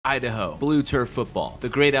Idaho, blue turf football, the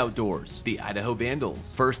great outdoors, the Idaho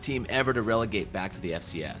Vandals, first team ever to relegate back to the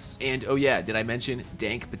FCS. And oh yeah, did I mention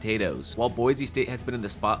dank potatoes? While Boise State has been in the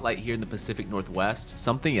spotlight here in the Pacific Northwest,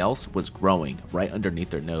 something else was growing right underneath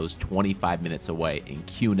their nose 25 minutes away in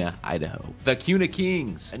Kuna, Idaho. The Kuna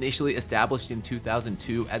Kings, initially established in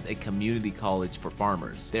 2002 as a community college for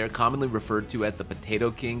farmers. They are commonly referred to as the Potato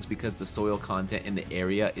Kings because the soil content in the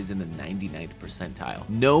area is in the 99th percentile.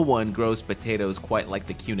 No one grows potatoes quite like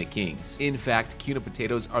the Kuna Kings. In fact, Kuna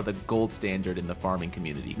potatoes are the gold standard in the farming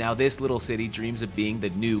community. Now, this little city dreams of being the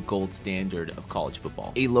new gold standard of college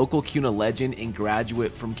football. A local Kuna legend and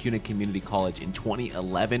graduate from Kuna Community College in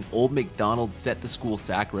 2011, Old McDonald set the school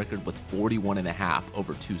sack record with 41.5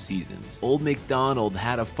 over 2 seasons. Old McDonald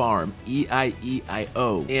had a farm,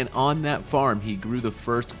 E-I-E-I-O, and on that farm, he grew the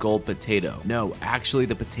first gold potato. No, actually,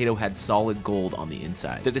 the potato had solid gold on the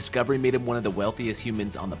inside. The discovery made him one of the wealthiest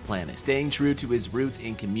humans on the planet. Staying true to his roots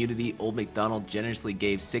in community, Old McDonald generously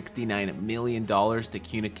gave $69 million to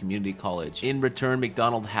Kuna Community College. In return,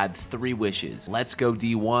 McDonald had 3 wishes. Let's go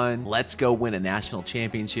D1, let's go win a national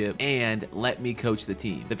championship, and let me coach the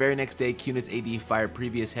team. The very next day, Kuna's AD fired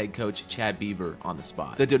previous head coach Chad Beaver on the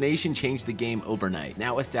spot. The donation changed the game overnight.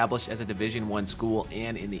 Now established as a Division I school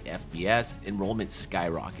and in the FBS, enrollment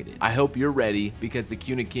skyrocketed. I hope you're ready because the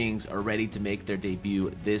Kuna Kings are ready to make their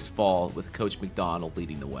debut this fall with Coach McDonald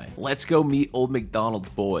leading the way. Let's go meet Old McDonald's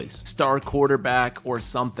boys. Star quarterback or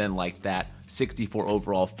something like that. 64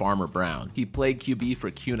 overall Farmer Brown. He played QB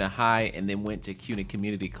for Kuna High and then went to Kuna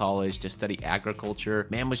Community College to study agriculture.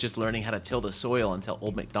 Man was just learning how to till the soil until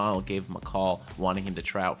Old McDonald gave him a call wanting him to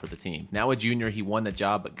try out for the team. Now a junior, he won the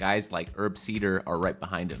job, but guys like Herb Cedar are right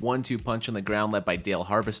behind him. 1-2 punch on the ground led by Dale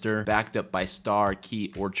Harvester, backed up by star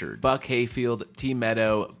Key Orchard. Buck Hayfield, T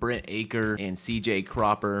Meadow, Brent Aker, and CJ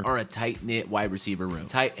Cropper are a tight-knit wide receiver room.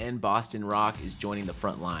 Tight end Boston Rock is joining the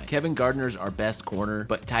front line. Kevin Gardner's our best corner,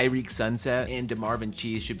 but Tyreek Sunset and DeMarvin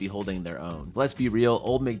Cheese should be holding their own. Let's be real,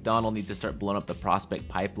 Old McDonald needs to start blowing up the prospect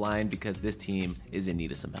pipeline because this team is in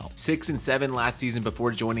need of some help. 6-7 last season before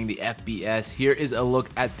joining the FBS. Here is a look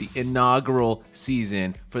at the inaugural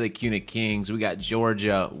season for the Kuna Kings. We got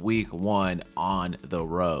Georgia week 1 on the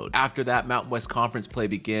road. After that, Mountain West Conference play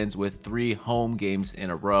begins with 3 home games in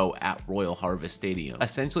a row at Royal Harvest Stadium.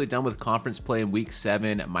 Essentially done with conference play in week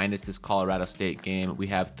 7 minus this Colorado State game. We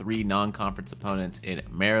have 3 non-conference opponents in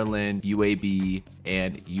Maryland, UAB,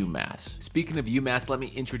 and UMASS. Speaking of UMASS, let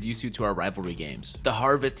me introduce you to our rivalry games. The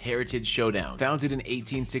Harvest Heritage Showdown. Founded in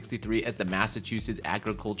 1863 as the Massachusetts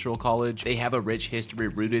Agricultural College, they have a rich history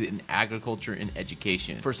rooted in agriculture and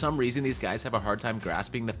education. For some reason, these guys have a hard time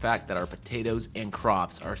grasping the fact that our potatoes and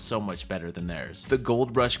crops are so much better than theirs. The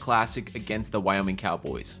Gold Rush Classic against the Wyoming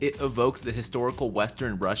Cowboys. It evokes the historical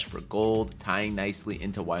Western rush for gold, tying nicely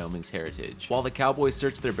into Wyoming's heritage. While the Cowboys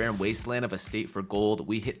search their barren wasteland of a state for gold,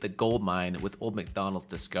 we hit the gold mine with Old McDonald's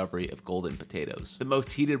discovery of golden potatoes. The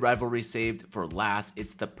most heated rivalry saved for last,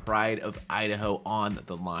 it's the pride of Idaho on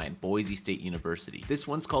the line, Boise State University. This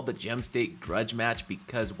one's called the Gem State Grudge Match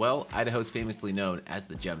because, well, Idaho's famously known as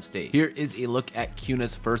the Gem State. Here is a look at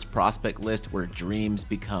Kuna's first prospect list where dreams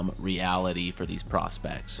become reality for these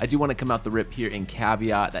prospects. I do want to come out the rip here and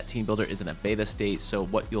caveat that Teambuilder isn't a beta state, so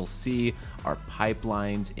what you'll see are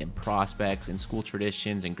pipelines and prospects and school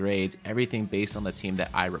traditions and grades, everything based on the team that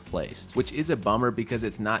I replaced, which is a bummer because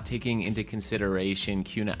it's not taking into consideration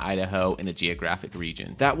Kuna, Idaho, and the geographic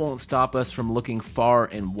region. That won't stop us from looking far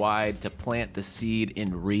and wide to plant the seed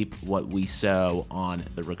and reap what we sow on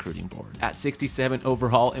the recruiting board. At 67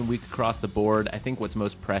 overall and weak across the board, I think what's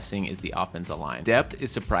most pressing is the offensive line. Depth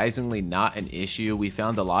is surprisingly not an issue. We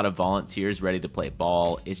found a lot of volunteers ready to play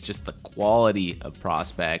ball. It's just the quality of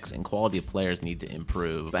prospects and quality of players need to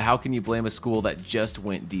improve. But how can you blame a school that just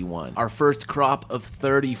went D1? Our first crop of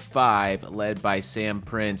 35 led by Sam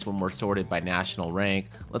Prince when we're sorted by national rank.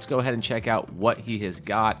 Let's go ahead and check out what he has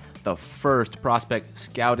got. The first prospect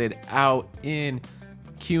scouted out in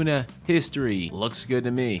Kuna history. Looks good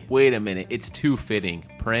to me. Wait a minute, it's too fitting.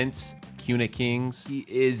 Prince, Kuna Kings, he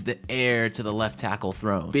is the heir to the left tackle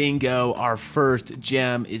throne. Bingo, our first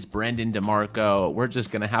gem is Brendan DeMarco. We're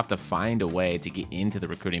just gonna have to find a way to get into the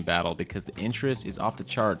recruiting battle because the interest is off the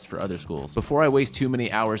charts for other schools. Before I waste too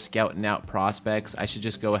many hours scouting out prospects, I should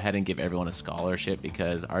just go ahead and give everyone a scholarship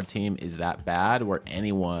because our team is that bad where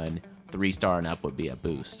anyone 3-star and up would be a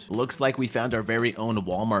boost. Looks like we found our very own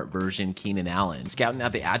Walmart version, Keenan Allen. Scouting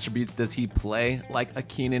out the attributes, does he play like a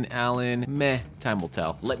Keenan Allen? Meh, time will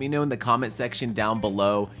tell. Let me know in the comment section down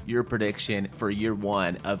below your prediction for year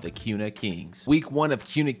 1 of the Kuna Kings. Week 1 of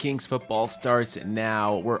Kuna Kings football starts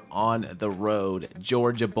now. We're on the road.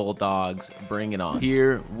 Georgia Bulldogs, bring it on.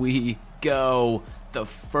 Here we go. the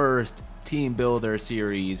first Team Builder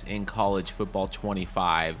series in college football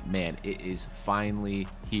 25. Man, it is finally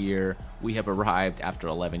here. We have arrived after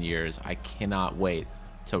 11 years. I cannot wait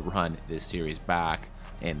to run this series back,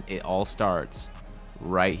 and it all starts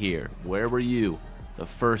right here. Where were you the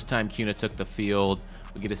first time Kuna took the field?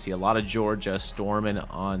 We get to see a lot of Georgia storming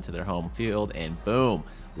onto their home field, and boom,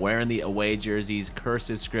 wearing the away jerseys,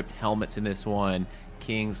 cursive script helmets in this one.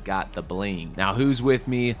 Kings got the bling. Now, who's with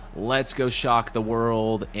me? Let's go shock the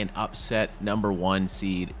world and upset #1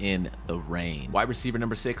 seed in the rain. Wide receiver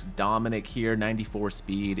number 6, Dominic here, 94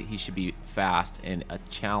 speed. He should be fast and a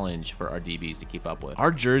challenge for our DBs to keep up with. Our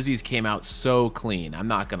jerseys came out so clean, I'm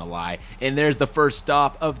not gonna lie. And there's the first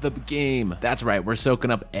stop of the game. That's right, we're soaking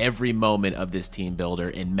up every moment of this team builder,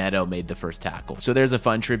 and Meadow made the first tackle. So there's a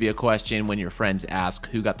fun trivia question when your friends ask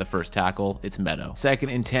who got the first tackle. It's Meadow. 2nd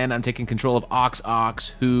and 10, I'm taking control of Ox,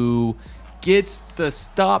 who gets the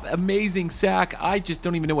stop. Amazing sack. I just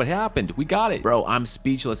don't even know what happened. We got it. Bro, I'm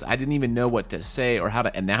speechless. I didn't even know what to say or how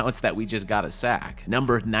to announce that we just got a sack.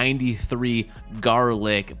 Number 93,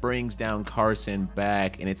 Garlic, brings down Carson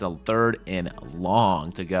back, and it's a 3rd and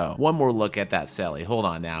long to go. One more look at that Selly. Hold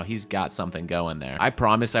on now. He's got something going there. I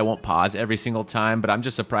promise I won't pause every single time, but I'm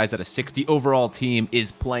just surprised that a 60 overall team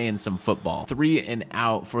is playing some football. 3 and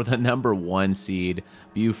out for the #1 seed.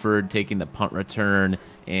 Buford taking the punt return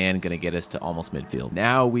and gonna get us to almost midfield.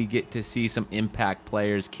 Now we get to see some impact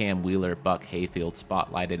players. Cam Wheeler, Buck Hayfield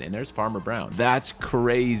spotlighted, and there's Farmer Brown. That's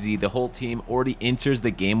crazy. The whole team already enters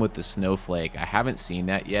the game with the snowflake. I haven't seen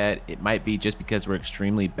that yet. It might be just because we're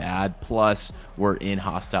extremely bad, plus we're in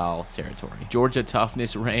hostile territory. Georgia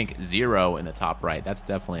toughness rank 0 in the top right. That's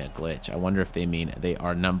definitely a glitch. I wonder if they mean they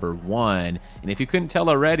are #1. And if you couldn't tell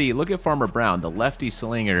already, look at Farmer Brown, the lefty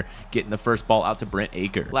slinger, getting the first ball out to Brent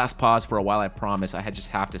Aker. Last pause for a while, I promise. I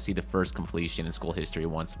just have to see the first completion in school history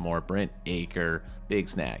once more. Brent Aker, big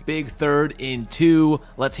snag. Big 3rd and 2.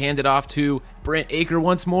 Let's hand it off to Brent Aker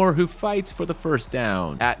once more, who fights for the first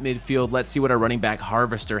down. At midfield, let's see what our running back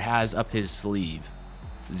Harvester has up his sleeve.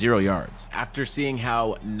 0 yards. After seeing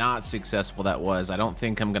how not successful that was, I don't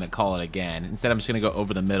think I'm going to call it again. Instead, I'm just going to go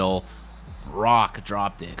over the middle. Rock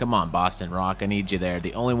dropped it. Come on, Boston Rock, I need you there.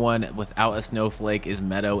 The only one without a snowflake is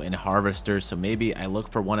Meadow and Harvester, so maybe I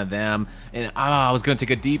look for one of them. And I was going to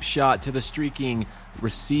take a deep shot to the streaking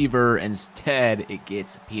receiver. Instead, it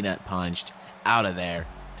gets peanut punched out of there.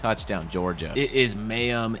 Touchdown, Georgia. It is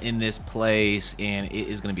mayhem in this place, and it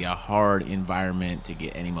is going to be a hard environment to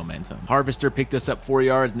get any momentum. Harvester picked us up 4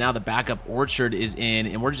 yards. Now the backup Orchard is in,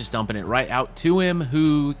 and we're just dumping it right out to him,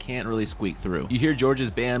 who can't really squeak through. You hear Georgia's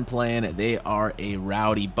band playing. They are a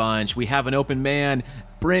rowdy bunch. We have an open man.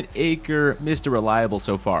 Brent Aker, Mr. Reliable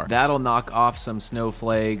so far. That'll knock off some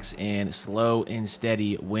snowflakes, and slow and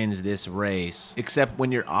steady wins this race. Except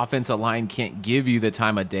when your offensive line can't give you the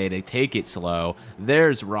time of day to take it slow.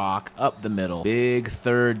 There's Rock up the middle. Big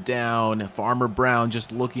 3rd down. Farmer Brown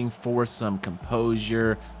just looking for some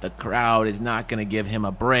composure. The crowd is not going to give him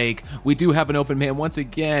a break. We do have an open man once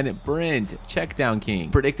again. Brent, check down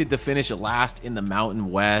king. Predicted to finish last in the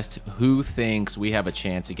Mountain West. Who thinks we have a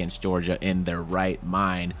chance against Georgia in their right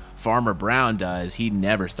mind? Farmer Brown does. He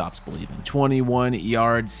never stops believing.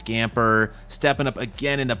 21-yard scamper, stepping up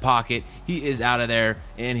again in the pocket. He is out of there,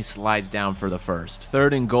 and he slides down for the first.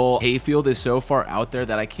 3rd and goal. Hayfield is so far out there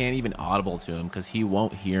that I can't even audible to him because he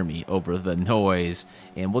won't hear me over the noise.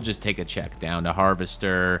 And we'll just take a check down to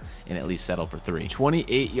Harvester and at least settle for 3.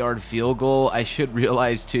 28-yard field goal. I should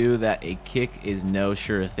realize, too, that a kick is no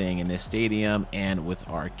sure thing in this stadium. And with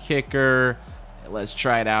our kicker, let's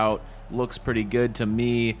try it out. Looks pretty good to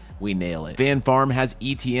me. We nail it. Van Farm has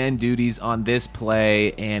ETN duties on this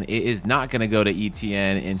play, and it is not going to go to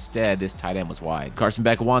ETN. Instead, this tight end was wide. Carson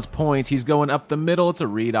Beck wants points. He's going up the middle. It's a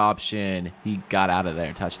read option. He got out of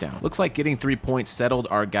there. Touchdown. Looks like getting 3 points settled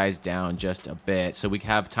our guys down just a bit, so we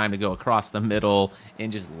have time to go across the middle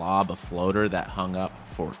and just lob a floater that hung up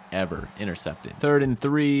forever. Intercepted. 3rd and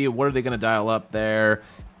 3. What are they going to dial up there?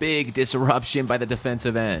 Big disruption by the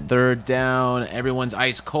defensive end. 3rd down. Everyone's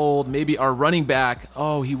ice cold. Maybe our running back.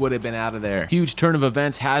 Oh, he would have been out of there. Huge turn of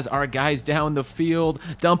events has our guys down the field.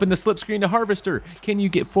 Dumping the slip screen to Harvester. Can you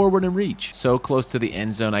get forward and reach? So close to the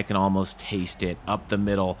end zone, I can almost taste it. Up the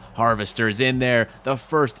middle. Harvester's in there. The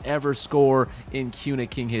first ever score in Kuna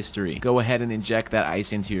King history. Go ahead and inject that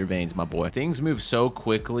ice into your veins, my boy. Things move so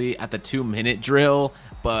quickly at the 2-minute drill,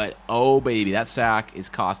 but oh baby, that sack is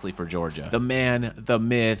costly for Georgia. The man, the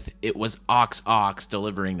myth, with it was Ox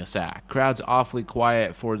delivering the sack. Crowd's awfully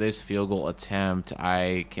quiet for this field goal attempt.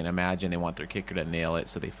 I can imagine they want their kicker to nail it,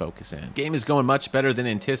 so they focus in. Game is going much better than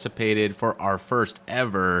anticipated for our first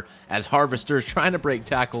ever, as Harvester's trying to break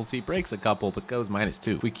tackles. He breaks a couple, but goes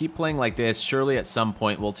 -2. If we keep playing like this, surely at some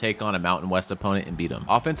point we'll take on a Mountain West opponent and beat them.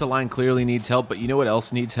 Offensive line clearly needs help, but you know what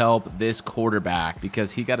else needs help? This quarterback,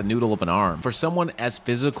 because he got a noodle of an arm. For someone as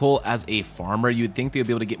physical as a Farmer, you'd think they'd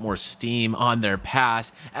be able to get more steam on their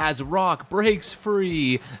pass, as Rock breaks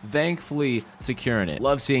free, thankfully securing it.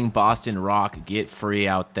 Love seeing Boston Rock get free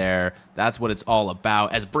out there. That's what it's all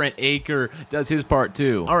about, as Brent Aker does his part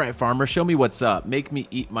too. All right, Farmer, show me what's up. Make me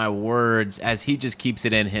eat my words, as he just keeps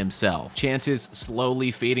it in himself. Chances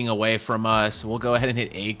slowly fading away from us. We'll go ahead and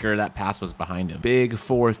hit Aker. That pass was behind him. Big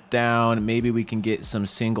 4th down. Maybe we can get some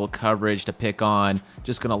single coverage to pick on.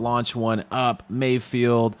 Just gonna launch one up.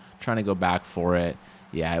 Mayfield trying to go back for it.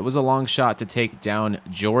 Yeah, it was a long shot to take down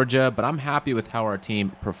Georgia, but I'm happy with how our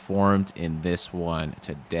team performed in this one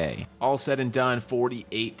today. All said and done,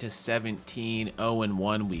 48-17,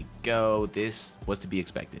 0-1 we go. This was to be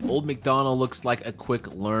expected. Old McDonald looks like a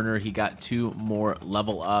quick learner. He got 2 more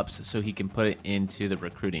level ups so he can put it into the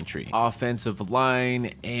recruiting tree. Offensive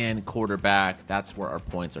line and quarterback, that's where our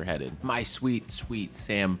points are headed. My sweet, sweet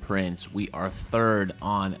Sam Prince, we are 3rd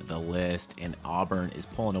on the list, and Auburn is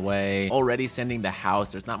pulling away. Already sending the house.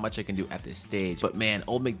 There's not much I can do at this stage, but man,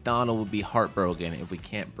 Old McDonald would be heartbroken if we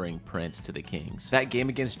can't bring Prince to the Kings. That game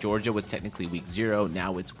against Georgia was technically week 0.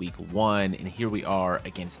 Now it's week 1, and here we are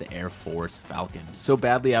against the Air Force Falcons. So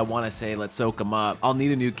badly I want to say let's soak them up. I'll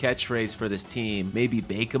need a new catchphrase for this team. Maybe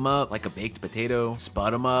bake them up like a baked potato,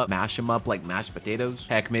 spud them up, mash them up like mashed potatoes.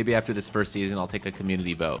 Heck, maybe after this first season I'll take a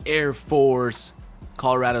community vote. Air Force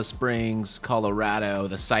Colorado Springs, Colorado,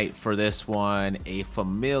 the site for this one, a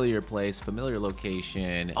familiar place, familiar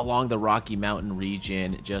location along the Rocky Mountain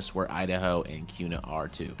region, just where Idaho and Kuna are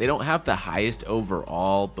too. They don't have the highest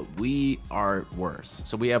overall, but we are worse,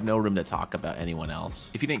 so we have no room to talk about anyone else.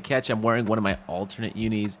 If you didn't catch, I'm wearing one of my alternate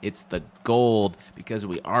unis. It's the gold, because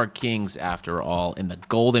we are Kings after all, and the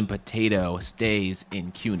golden potato stays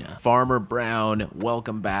in Kuna. Farmer Brown,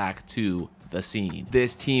 welcome back to the scene.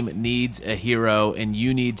 This team needs a hero, and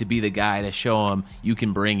you need to be the guy to show him you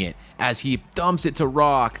can bring it, as he dumps it to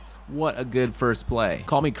Rock. What a good first play.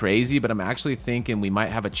 Call me crazy, but I'm actually thinking we might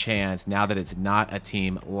have a chance now that it's not a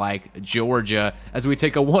team like Georgia, as we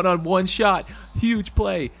take a one-on-one shot. Huge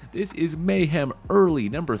play. This is mayhem early.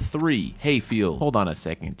 Number 3, Hayfield. Hold on a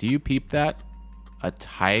second. Do you peep that? A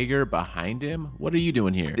tiger behind him? What are you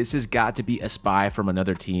doing here? This has got to be a spy from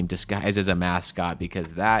another team disguised as a mascot,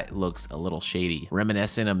 because that looks a little shady.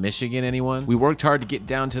 Reminiscent of Michigan, anyone? We worked hard to get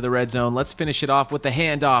down to the red zone. Let's finish it off with the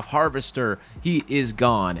handoff. Harvester, he is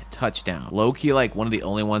gone. Touchdown. Low-key like one of the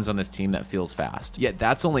only ones on this team that feels fast. Yet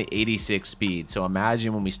that's only 86 speed, so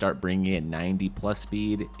imagine when we start bringing in 90+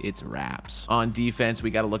 speed, it's wraps. On defense,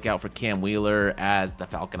 we got to look out for Cam Wheeler, as the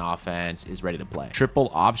Falcon offense is ready to play.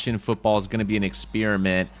 Triple option football is going to be an experiment.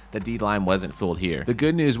 The D-line wasn't fooled here. The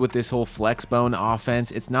good news with this whole flex bone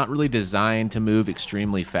offense, it's not really designed to move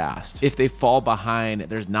extremely fast. If they fall behind,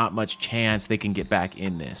 there's not much chance they can get back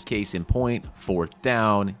in this. Case in point, 4th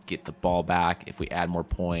down, get the ball back. If we add more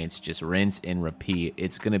points, just rinse and repeat.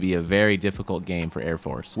 It's going to be a very difficult game for Air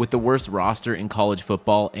Force. With the worst roster in college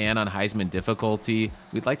football and on Heisman difficulty,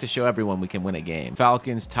 we'd like to show everyone we can win a game.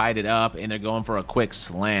 Falcons tied it up, and they're going for a quick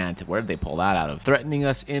slant. Where did they pull that out of? Threatening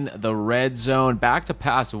us in the red zone. Back to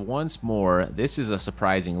pass once more. This is a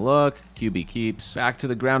surprising look. QB keeps. Back to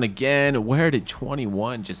the ground again. Where did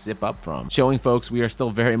 21 just zip up from? Showing folks we are still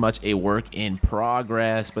very much a work in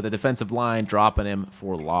progress, but the defensive line dropping him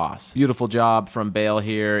for loss. Beautiful job from Bale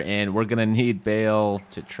here, and we're going to need Bale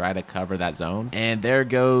to try to cover that zone. And there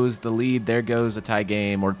goes the lead. There goes a tie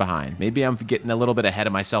game. We're behind. Maybe I'm getting a little bit ahead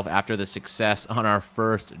of myself after the success on our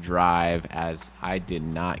first drive, as I did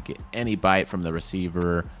not get any bite from the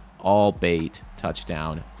receiver. All bait,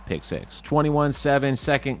 touchdown, pick 6. 21-7,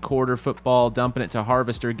 second quarter football, dumping it to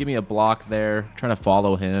Harvester. Give me a block there. Trying to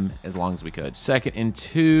follow him as long as we could. 2nd and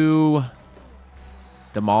 2.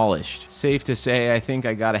 Demolished. Safe to say, I think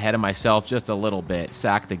I got ahead of myself just a little bit.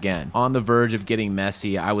 Sacked again. On the verge of getting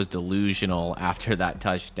messy, I was delusional after that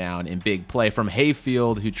touchdown and big play from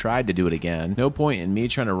Hayfield, who tried to do it again. No point in me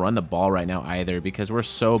trying to run the ball right now either, because we're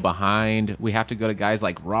so behind. We have to go to guys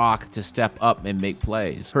like Rock to step up and make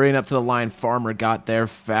plays. Hurrying up to the line, Farmer got there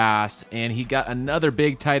fast, and he got another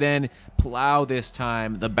big tight end Plow this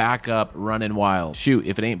time, the backup running wild. Shoot,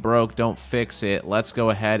 if it ain't broke, don't fix it. Let's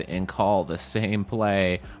go ahead and call the same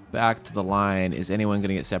play. Back to the line. Is anyone going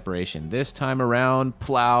to get separation? This time around,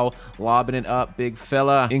 Plow, lobbing it up, big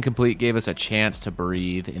fella. Incomplete, gave us a chance to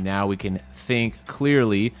breathe, and now we can think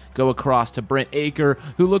clearly. Go across to Brent Aker,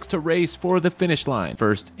 who looks to race for the finish line.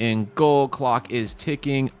 First and goal, clock is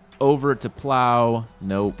ticking. Over to Plow.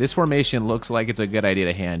 Nope. This formation looks like it's a good idea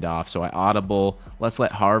to hand off, so I audible. Let's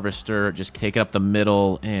let Harvester just take it up the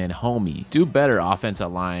middle, and homie, do better,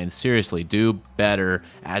 offensive line. Seriously, do better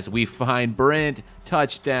as we find Brent.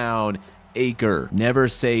 Touchdown. Aker. Never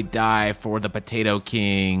say die for the Potato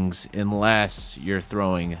Kings unless you're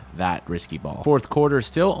throwing that risky ball. Fourth quarter,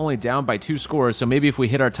 still only down by 2 scores, so maybe if we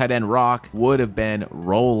hit our tight end Rock, would have been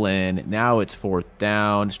rolling. Now it's 4th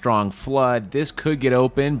down. Strong flood. This could get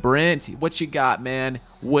open. Brent, what you got, man?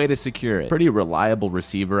 Way to secure it. Pretty reliable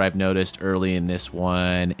receiver, I've noticed early in this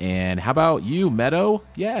one. And how about you, Meadow?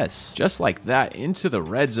 Yes, just like that, into the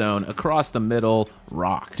red zone, across the middle.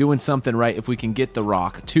 Rock. Doing something right if we can get the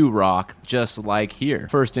Rock to Rock, just like here.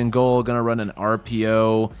 First and goal, gonna run an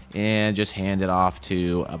RPO and just hand it off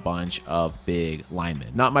to a bunch of big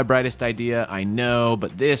linemen. Not my brightest idea, I know,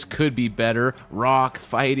 but this could be better. Rock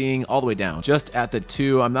fighting all the way down. Just at the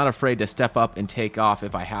 2, I'm not afraid to step up and take off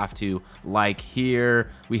if I have to, like here.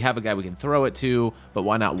 We have a guy we can throw it to, but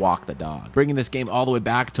why not walk the dog? Bringing this game all the way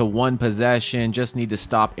back to 1 possession. Just need to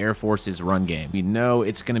stop Air Force's run game. We know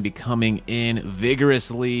it's going to be coming in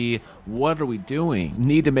vigorously. What are we doing?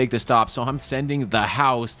 Need to make the stop, so I'm sending the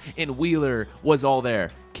house, and Wheeler was all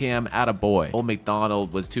there. Cam, attaboy. Old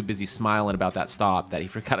McDonald was too busy smiling about that stop that he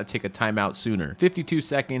forgot to take a timeout sooner. 52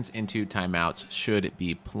 seconds and 2 timeouts should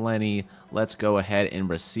be plenty. Let's go ahead and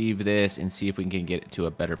receive this and see if we can get it to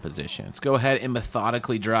a better position. Let's go ahead and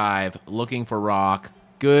methodically drive, looking for Rock.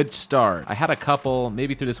 Good start. I had a couple,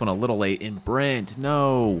 maybe threw this one a little late, and Brent,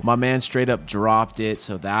 no. My man straight up dropped it,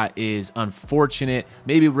 so that is unfortunate.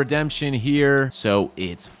 Maybe redemption here. So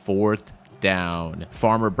it's 4th down.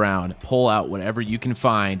 Farmer Brown, pull out whatever you can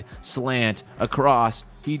find. Slant across.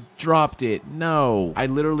 He dropped it. No. I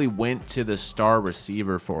literally went to the star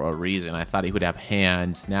receiver for a reason. I thought he would have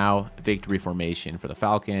hands. Now, victory formation for the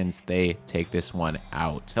Falcons. They take this one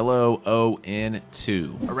out. Hello,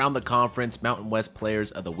 0-2. Around the conference, Mountain West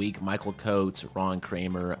Players of the Week, Michael Coates, Ron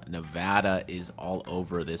Kramer. Nevada is all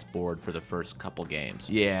over this board for the first couple games.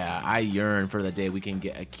 Yeah, I yearn for the day we can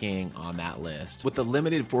get a king on that list. With the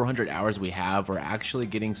limited 400 hours we have, we're actually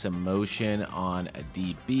getting some motion on a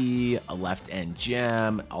DB, a left end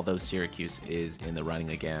gem, although Syracuse is in the running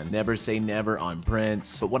again. Never say never on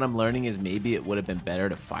Prince, but what I'm learning is maybe it would have been better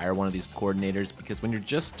to fire one of these coordinators, because when you're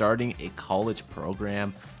just starting a college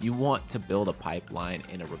program, you want to build a pipeline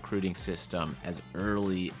and a recruiting system as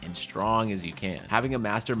early and strong as you can. Having a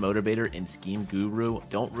master motivator and scheme guru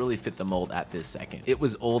don't really fit the mold at this second. It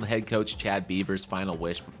was old head coach Chad Beaver's final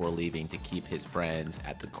wish before leaving to keep his friends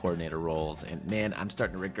at the coordinator roles, and man, I'm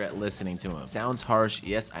starting to regret listening to him. Sounds harsh,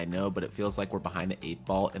 yes, I know, but it feels like we're behind the 8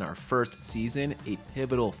 ball in our first season, a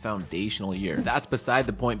pivotal foundational year. That's beside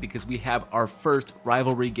the point, because we have our first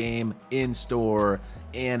rivalry game in store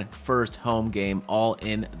and first home game all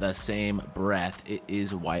in the same breath. It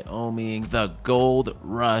is Wyoming. The Gold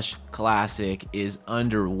Rush Classic is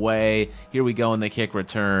underway. Here we go in the kick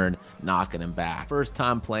return, knocking him back. First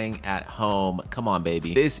time playing at home. Come on,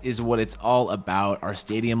 baby. This is what it's all about. Our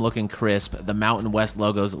stadium looking crisp. The Mountain West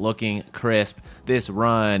logos looking crisp. This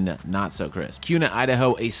run, not so crisp. Kuna,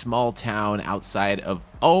 Idaho, a small town outside of,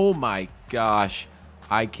 oh my gosh,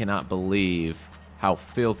 I cannot believe how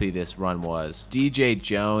filthy this run was. DJ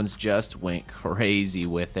Jones just went crazy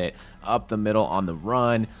with it. Up the middle on the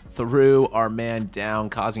run, threw our man down,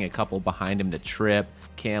 causing a couple behind him to trip.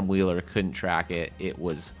 Cam Wheeler couldn't track it. It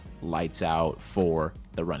was lights out for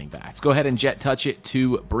the running back. Let's go ahead and jet touch it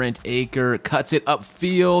to Brent Aker. Cuts it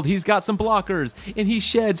upfield. He's got some blockers, and he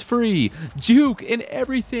sheds free. Juke and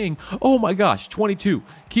everything. Oh my gosh, 22.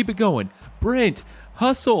 Keep it going. Brent,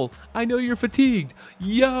 hustle. I know you're fatigued.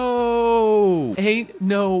 Yo! Ain't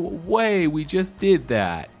no way we just did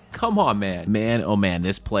that. Come on, man. Man, oh man,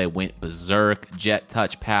 this play went berserk. Jet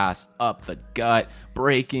touch pass up the gut,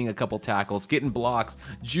 breaking a couple tackles, getting blocks,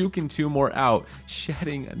 juking 2 more out,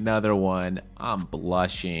 shedding another one. I'm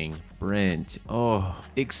blushing. Brent, oh,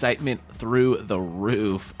 excitement through the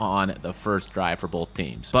roof on the first drive for both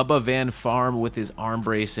teams. Bubba Van Farm with his arm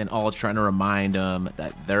brace and all, trying to remind them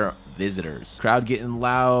that they're visitors. Crowd getting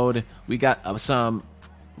loud. We got some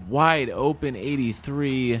wide open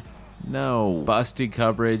 83. No. Busted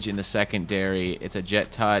coverage in the secondary. It's a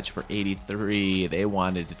jet touch for 83. They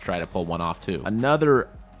wanted to try to pull one off too. Another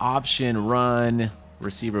option run.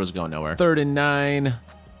 Receiver was going nowhere. 3rd and 9.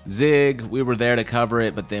 Zig, we were there to cover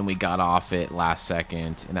it, but then we got off it last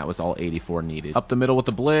second, and that was all 84 needed. Up the middle with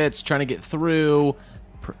the blitz, trying to get through.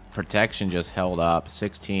 Protection just held up.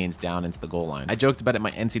 16s down into the goal line. I joked about it in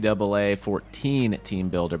my NCAA 14 team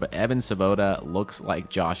builder, but Evan Svoboda looks like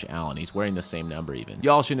Josh Allen. He's wearing the same number even.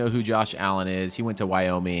 Y'all should know who Josh Allen is. He went to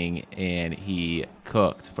Wyoming and he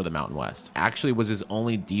cooked for the Mountain West. Actually was his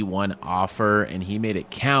only D1 offer, and he made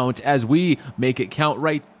it count as we make it count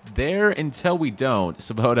right there until we don't.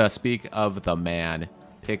 Svoboda, speak of the man,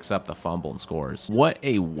 picks up the fumble and scores. What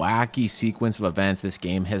a wacky sequence of events this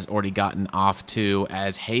game has already gotten off to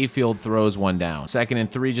as Hayfield throws one down. 2nd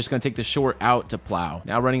and 3, just going to take the short out to Plow.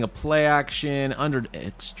 Now running a play action under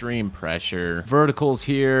extreme pressure. Verticals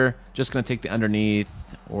here, just going to take the underneath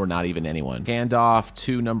or not even anyone. Handoff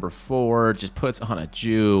to number 4, just puts on a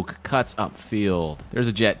juke, cuts upfield. There's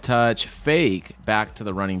a jet touch, fake back to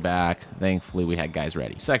the running back. Thankfully, we had guys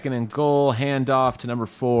ready. 2nd and goal, handoff to number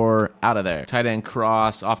 4, out of there. Tight end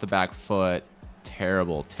cross off the back foot.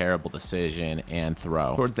 Terrible, terrible decision and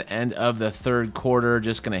throw. Towards the end of the 3rd quarter,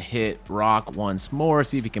 just going to hit Rock once more,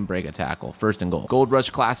 see if he can break a tackle. 1st and goal. Gold Rush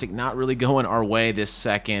Classic not really going our way this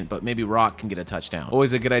second, but maybe Rock can get a touchdown.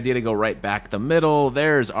 Always a good idea to go right back the middle.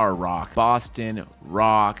 There's our Rock. Boston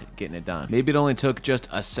Rock getting it done. Maybe it only took just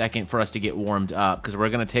a second for us to get warmed up because we're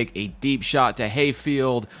going to take a deep shot to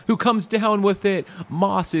Hayfield, who comes down with it.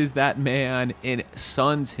 Moss is that man and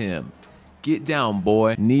suns him. Get down,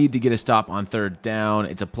 boy. Need to get a stop on 3rd down.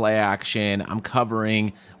 It's a play action. I'm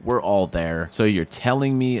covering. We're all there. So you're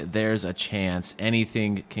telling me there's a chance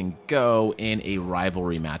anything can go in a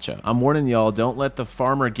rivalry matchup. I'm warning y'all, don't let the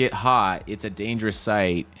farmer get hot. It's a dangerous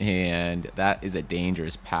sight, and that is a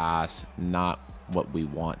dangerous pass, not what we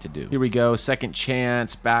want to do. Here we go. 2nd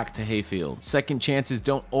chance back to Hayfield. 2nd chances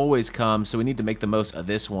don't always come, so we need to make the most of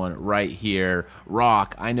this one right here.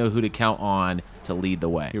 Rock, I know who to count on to lead the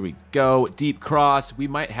way. Here we go. Deep cross. We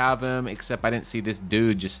might have him, except I didn't see this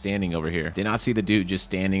dude just standing over here. Did not see the dude just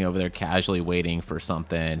standing over there casually waiting for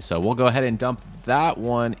something. So we'll go ahead and dump that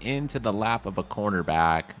one into the lap of a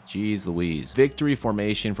cornerback. Jeez Louise. Victory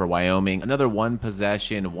formation for Wyoming. Another 1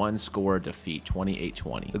 possession, 1 score defeat,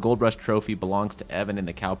 28-20. The Gold Rush trophy belongs to Evan and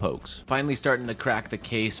the Cowpokes. Finally starting to crack the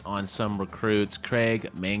case on some recruits. Craig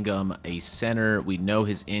Mangum, a center. We know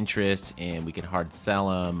his interest and we can hard sell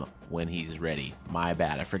him when he's ready. My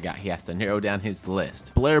bad, I forgot he has to narrow down his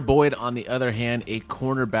list. Blair Boyd, on the other hand, a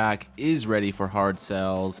cornerback, is ready for hard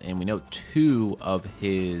sells, and we know 2 of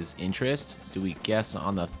his interests. Do we guess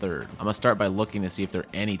on the 3rd? I'm gonna start by looking to see if there are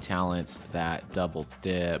any talents that double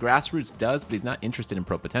dip. Grassroots does, but he's not interested in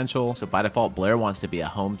pro potential, so by default, Blair wants to be a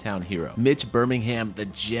hometown hero. Mitch Birmingham, the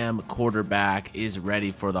gem quarterback, is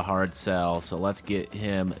ready for the hard sell, so let's get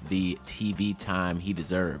him the TV time he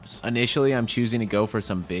deserves. Initially, I'm choosing to go for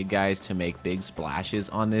some big guys to make big splashes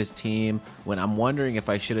on this team, when I'm wondering if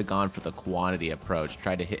I should have gone for the quantity approach,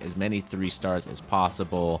 try to hit as many 3 stars as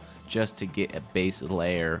possible just to get a base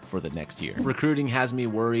layer for the next year. Recruiting has me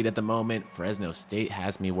worried at the moment. Fresno State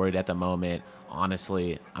has me worried at the moment.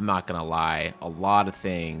 Honestly, I'm not gonna lie, a lot of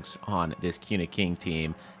things on this Kuna King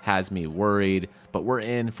team has me worried, but we're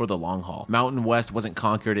in for the long haul. Mountain West wasn't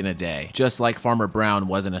conquered in a day. Just like Farmer Brown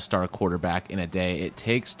wasn't a star quarterback in a day, it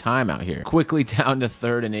takes time out here. Quickly down to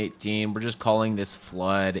 3rd and 18. We're just calling this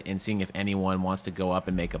flood and seeing if anyone wants to go up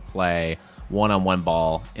and make a play. One-on-one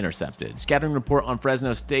ball intercepted. Scattering report on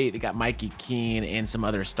Fresno State. They got Mikey Keene and some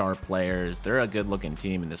other star players. They're a good-looking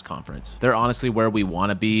team in this conference. They're honestly where we want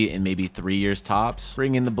to be in maybe 3 years tops.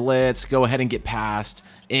 Bring in the blitz. Go ahead and get past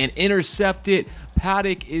and intercept it.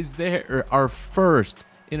 Paddock is there. Our first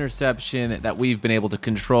interception that we've been able to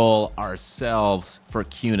control ourselves for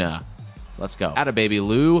Kuna. Let's go. Atta baby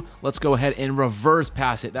Lou. Let's go ahead and reverse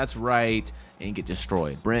pass it. That's right. And get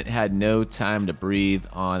destroyed. Brent had no time to breathe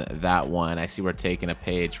on that one. I see we're taking a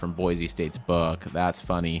page from Boise State's book. That's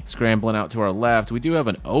funny. Scrambling out to our left. We do have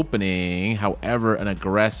an opening. However, an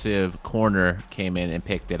aggressive corner came in and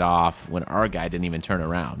picked it off when our guy didn't even turn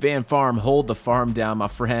around. Van Farm, hold the farm down, my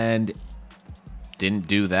friend. Didn't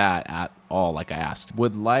do that at all like I asked.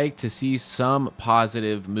 Would like to see some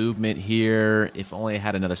positive movement here, if only I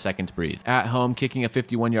had another second to breathe. At home, kicking a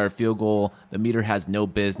 51-yard field goal. The meter has no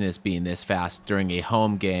business being this fast during a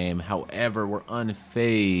home game. However, we're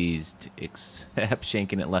unfazed, except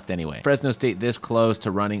shanking it left anyway. Fresno State this close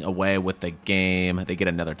to running away with the game. They get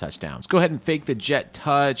another touchdown. Let's go ahead and fake the jet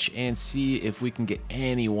touch and see if we can get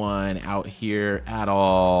anyone out here at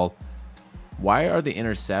all. Why are the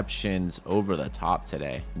interceptions over the top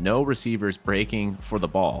today? No receivers breaking for the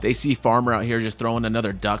ball. They see Farmer out here just throwing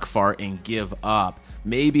another duck fart and give up.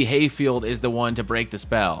 Maybe Hayfield is the one to break the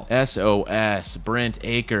spell. SOS, Brent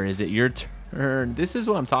Aker, is it your turn? This is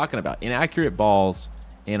what I'm talking about. Inaccurate balls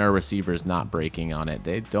and our receivers not breaking on it.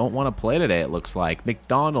 They don't want to play today, it looks like.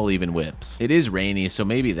 McDonald even whips. It is rainy, so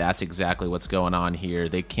maybe that's exactly what's going on here.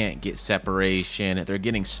 They can't get separation. They're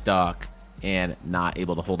getting stuck and not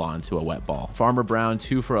able to hold on to a wet ball. Farmer Brown,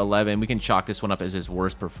 2 for 11. We can chalk this one up as his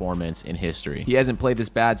worst performance in history. He hasn't played this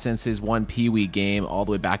bad since his one Pee Wee game all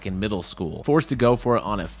the way back in middle school. Forced to go for it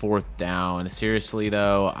on a 4th down. Seriously,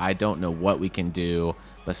 though, I don't know what we can do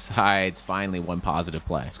besides finally one positive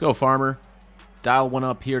play. Let's go, Farmer. Dial one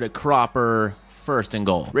up here to Cropper. 1st and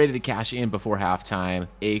goal. Ready to cash in before halftime.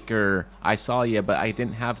 Aker, I saw you, but I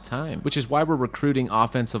didn't have time, which is why we're recruiting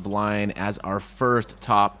offensive line as our first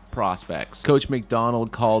top prospects. Coach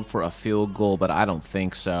McDonald called for a field goal, but I don't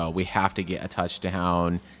think so. We have to get a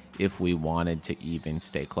touchdown if we wanted to even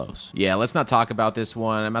stay close. Yeah, let's not talk about this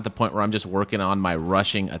one. I'm at the point where I'm just working on my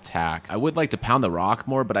rushing attack. I would like to pound the rock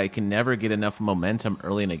more, but I can never get enough momentum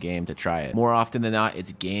early in a game to try it. More often than not,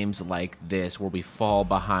 it's games like this where we fall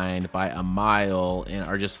behind by a mile and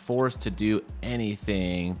are just forced to do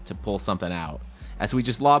anything to pull something out. As we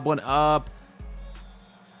just lob one up,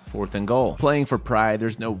 4th and goal. Playing for pride,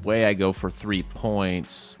 there's no way I go for 3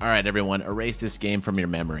 points. All right, everyone, erase this game from your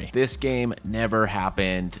memory. This game never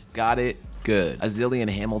happened. Got it? Good. Azilian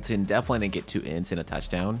Hamilton definitely didn't get 2 ints and a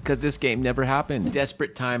touchdown because this game never happened.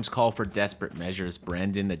 Desperate times call for desperate measures.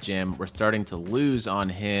 Brendan, the gym, we're starting to lose on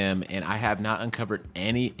him, and I have not uncovered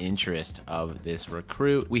any interest of this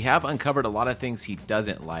recruit. We have uncovered a lot of things he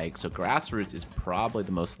doesn't like, so grassroots is probably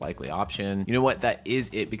the most likely option. You know what? That is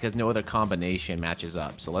it because no other combination matches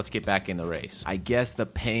up, so let's get back in the race. I guess the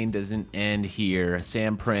pain doesn't end here.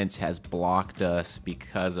 Sam Prince has blocked us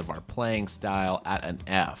because of our playing style at an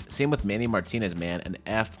F. Same with Manny Martinez, man, an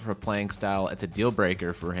F for playing style. It's a deal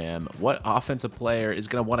breaker for him. What offensive player is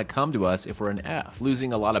going to want to come to us if we're an F?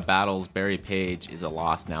 Losing a lot of battles, Barry Page is a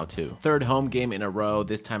loss now too. 3rd home game in a row,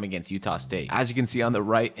 this time against Utah State. As you can see on the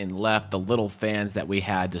right and left, the little fans that we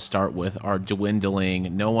had to start with are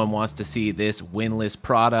dwindling. No one wants to see this winless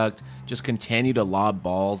product just continue to lob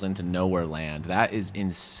balls into nowhere land. That is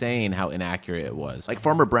insane how inaccurate it was. Like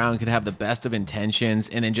Farmer Brown could have the best of intentions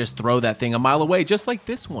and then just throw that thing a mile away, just like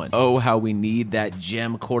this one. Oh, how we need that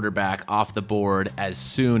gem quarterback off the board as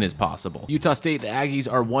soon as possible. Utah State, the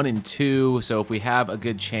Aggies are 1-2, so if we have a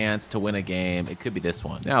good chance to win a game, it could be this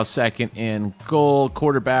one. Now 2nd and goal,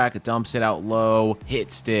 quarterback dumps it out low,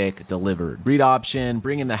 hit stick, delivered. Read option,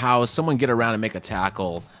 bring in the house, someone get around and make a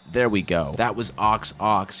tackle. There we go. That was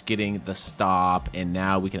Ox getting the stop, and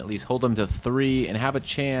now we can at least hold them to 3 and have a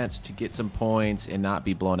chance to get some points and not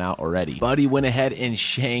be blown out already. Buddy went ahead and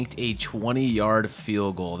shanked a 20-yard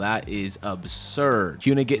field goal. That is absurd.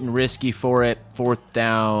 Kuna getting risky for it. 4th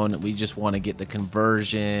down. We just want to get the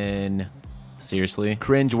conversion. Seriously,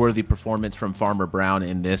 cringe-worthy performance from Farmer Brown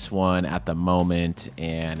in this one at the moment,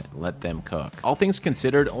 and let them cook. All things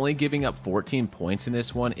considered, only giving up 14 points in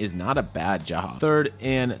this one is not a bad job. 3rd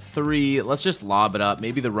and 3, let's just lob it up.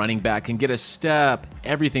 Maybe the running back can get a step.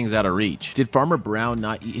 Everything's out of reach. Did Farmer Brown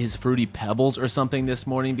not eat his Fruity Pebbles or something this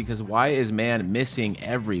morning? Because why is man missing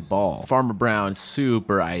every ball? Farmer Brown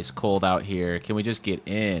super ice cold out here. Can we just get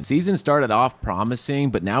in? Season started off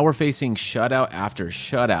promising, but now we're facing shutout after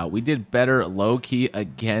shutout. We did better low-key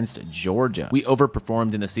against Georgia. We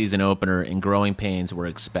overperformed in the season opener and growing pains were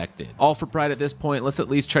expected. All for pride at this point. Let's at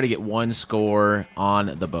least try to get 1 score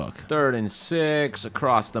on the book. 3rd and 6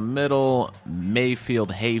 across the middle.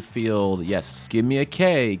 Mayfield, Hayfield. Yes. Give me a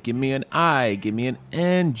K. Give me an I. Give me an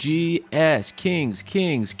NGS.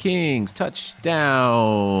 Kings.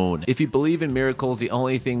 Touchdown. If you believe in miracles, the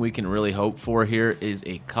only thing we can really hope for here is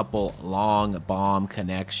a couple long bomb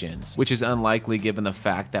connections, which is unlikely given the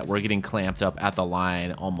fact that we're getting clamped up at the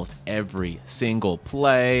line almost every single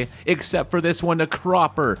play, except for this one to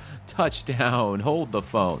Cropper. Touchdown. Hold the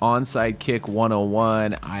phone. Onside kick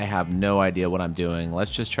 101. I have no idea what I'm doing. Let's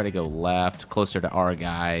just try to go left, closer to our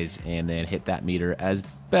guys, and then hit that meter as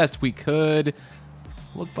best we could.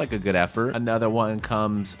 Looked like a good effort. Another one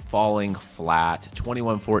comes falling flat.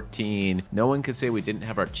 21-14. No one could say we didn't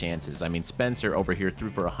have our chances. I mean, Spencer over here threw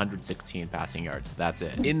for 116 passing yards. That's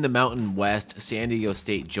it. In the Mountain West, San Diego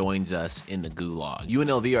State joins us in the gulag.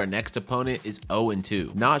 UNLV, our next opponent, is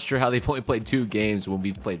 0-2. Not sure how they've only played 2 games when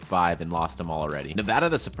we've played 5 and lost them all already. Nevada,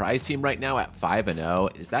 the surprise team right now at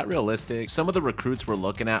 5-0. Is that realistic? Some of the recruits we're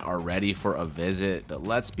looking at are ready for a visit, but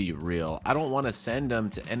let's be real. I don't want to send them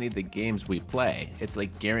to any of the games we play. It's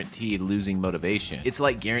like guaranteed losing motivation. It's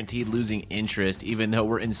like guaranteed losing interest, even though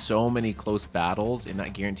we're in so many close battles and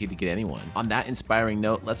not guaranteed to get anyone. On that inspiring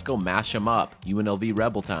note, let's go mash them up. UNLV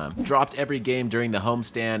Rebel time. Dropped every game during the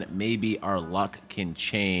homestand. Maybe our luck can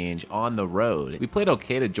change on the road. We played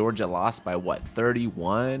okay to Georgia, lost by what,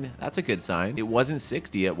 31? That's a good sign. It wasn't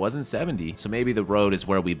 60, it wasn't 70. So maybe the road is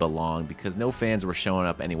where we belong, because no fans were showing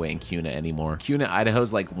up anyway in Kuna anymore. Kuna, Idaho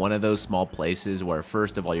is like one of those small places where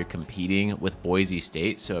first of all, you're competing with Boise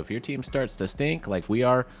State. So if your team starts to stink like we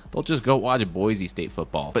are, they'll just go watch Boise State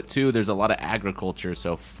football. But two, there's a lot of agriculture,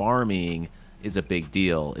 so farming is a big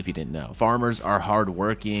deal if you didn't know. Farmers are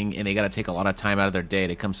hardworking and they got to take a lot of time out of their day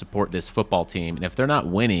to come support this football team. And if they're not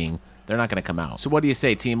winning, they're not going to come out. So what do you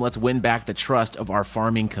say, team? Let's win back the trust of our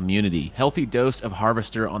farming community. Healthy dose of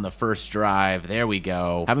Harvester on the first drive. There we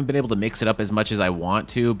go. Haven't been able to mix it up as much as I want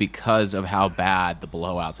to because of how bad the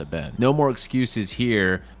blowouts have been. No more excuses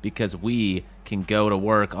here because we can go to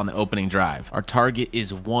work on the opening drive. Our target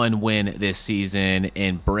is 1 win this season,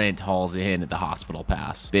 and Brent hauls in the hospital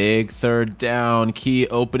pass. Big third down, key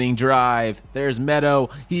opening drive. There's Meadow.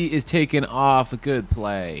 He is taken off. Good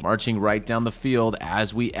play. Marching right down the field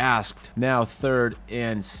as we asked. Now 3rd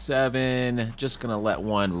and 7. Just gonna let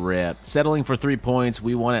one rip. Settling for 3 points.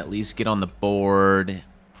 We want to at least get on the board.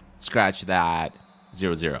 Scratch that.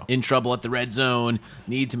 0-0. In trouble at the red zone.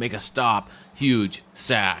 Need to make a stop. Huge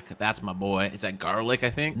sack. That's my boy. Is that Garlic,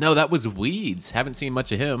 I think? No, that was Weeds. Haven't seen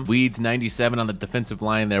much of him. Weeds 97 on the defensive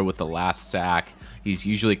line there with the last sack. He's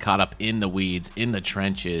usually caught up in the weeds, in the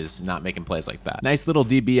trenches, not making plays like that. Nice little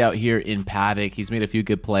DB out here in Paddock. He's made a few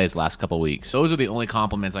good plays last couple weeks. Those are the only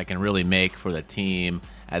compliments I can really make for the team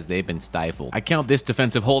as they've been stifled. I count this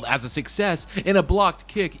defensive hold as a success, and a blocked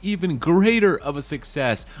kick even greater of a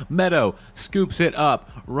success. Meadow scoops it up,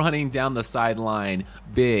 running down the sideline.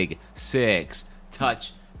 Big 6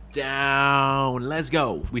 touchdown. Let's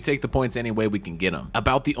go. We take the points any way we can get them.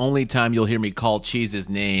 About the only time you'll hear me call Cheese's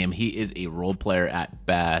name. He is a role player at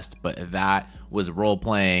best, but that was role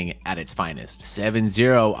playing at its finest.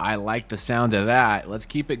 7-0. I like the sound of that. Let's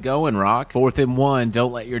keep it going, Rock. 4th and 1.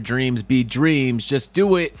 Don't let your dreams be dreams. Just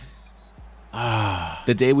do it.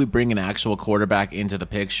 The day we bring an actual quarterback into the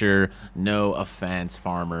picture, no offense,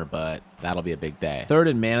 Farmer, but that'll be a big day.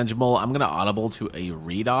 3rd and manageable. I'm going to audible to a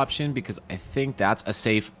read option because I think that's a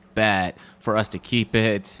safe bet for us to keep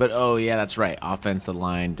it. But oh yeah, that's right. Offensive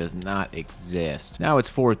line does not exist. Now it's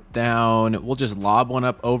 4th down. We'll just lob one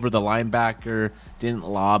up over the linebacker. Didn't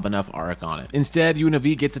lob enough arc on it. Instead,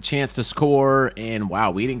 UNLV gets a chance to score, and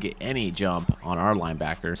wow, we didn't get any jump on our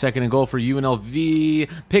linebacker. 2nd and goal for UNLV.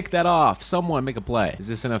 Pick that off. Someone make a play. Is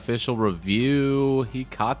this an official review? He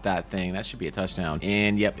caught that thing. That should be a touchdown.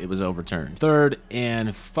 And yep, it was overturned. 3rd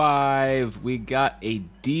and 5. We got a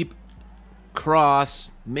deep cross,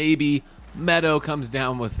 maybe. Meadow comes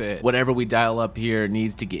down with it. Whatever we dial up here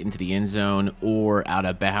needs to get into the end zone or out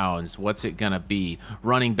of bounds. What's it gonna be?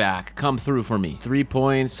 Running back, come through for me. 3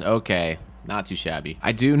 points, okay. Not too shabby.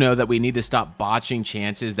 I do know that we need to stop botching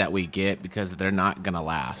chances that we get because they're not gonna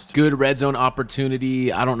last. Good red zone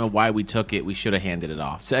opportunity. I don't know why we took it. We should have handed it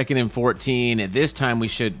off. 2nd and 14. This time we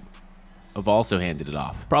should have also handed it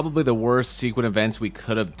off. Probably the worst sequence events we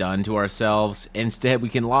could have done to ourselves. Instead, we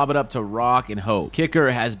can lob it up to Rock and hope. Kicker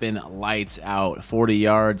has been lights out. 40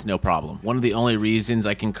 yards, no problem. One of the only reasons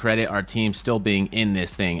I can credit our team still being in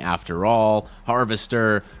this thing after all.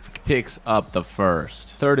 Harvester picks up the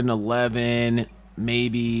first. 3rd and 11,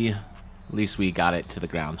 maybe. At least we got it to the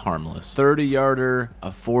ground harmless. 30-yarder,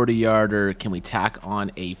 a 40-yarder. Can we tack on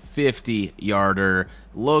a 50-yarder?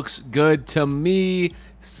 Looks good to me.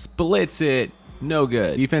 Splits it. No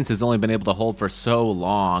good. Defense has only been able to hold for so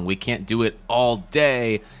long. We can't do it all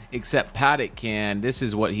day, except Paddock can. This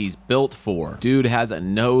is what he's built for. Dude has a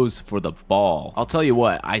nose for the ball. I'll tell you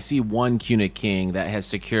what, I see one Kuna King that has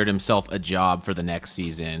secured himself a job for the next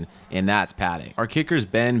season, and that's Paddock. Our kicker's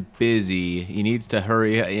been busy. He needs to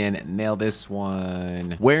hurry in and nail this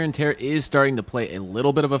one. Wear and tear is starting to play a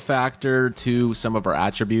little bit of a factor to some of our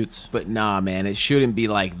attributes, but nah, man, it shouldn't be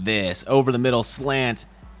like this. Over the middle slant.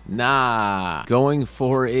 Nah, going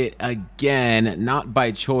for it again, not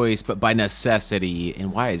by choice, but by necessity.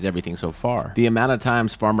 And why is everything so far? The amount of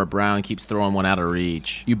times Farmer Brown keeps throwing one out of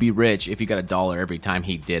reach. You'd be rich if you got $1 every time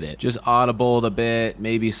he did it. Just audible a bit.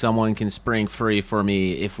 Maybe someone can spring free for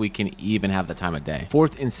me if we can even have the time of day.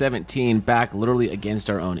 4th and 17, back literally against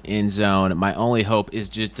our own end zone. My only hope is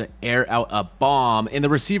just to air out a bomb, and the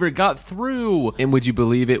receiver got through. And would you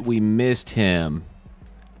believe it? We missed him.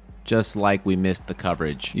 Just like we missed the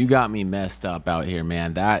coverage. You got me messed up out here,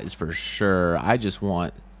 man. That is for sure. I just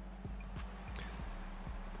want...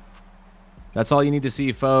 That's all you need to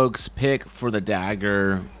see, folks. Pick for the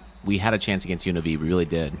dagger. We had a chance against UNLV, we really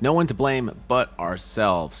did. No one to blame but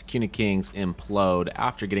ourselves. Kuna Kings implode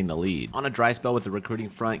after getting the lead. On a dry spell with the recruiting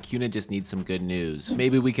front, Kuna just needs some good news.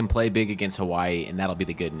 Maybe we can play big against Hawaii, and that'll be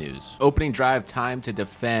the good news. Opening drive, time to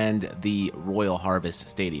defend the Royal Harvest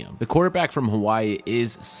Stadium. The quarterback from Hawaii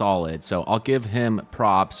is solid, so I'll give him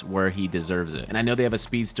props where he deserves it. And I know they have a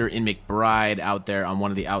speedster in McBride out there on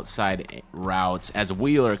one of the outside routes as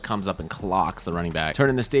Wheeler comes up and clocks the running back.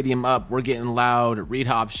 Turning the stadium up, we're getting loud. Read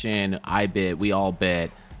option. I bid, we all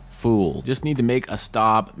bid. Fool. Just need to make a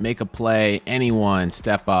stop, make a play. Anyone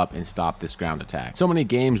step up and stop this ground attack. So many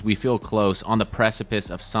games we feel close on the precipice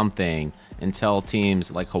of something until teams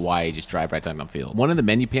like Hawaii just drive right down the field. One of the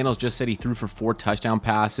menu panels just said he threw for 4 touchdown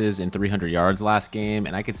passes and 300 yards last game,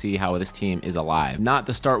 and I could see how this team is alive. Not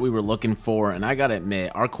the start we were looking for, and I gotta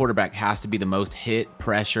admit, our quarterback has to be the most hit,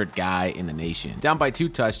 pressured guy in the nation. Down by 2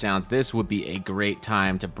 touchdowns, this would be a great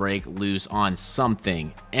time to break loose on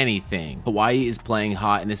something, anything. Hawaii is playing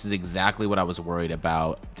hot, and this is exactly what I was worried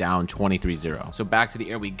about, down 23-0. So back to the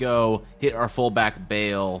air we go, hit our fullback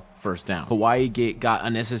bail, first down. Hawaii got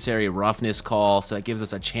unnecessary roughness call, so that gives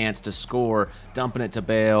us a chance to score. Dumping it to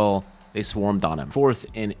Bale. They swarmed on him. 4th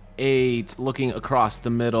and 8, looking across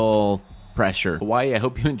the middle. Pressure. Hawaii, I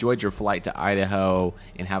hope you enjoyed your flight to Idaho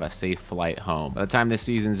and have a safe flight home. By the time this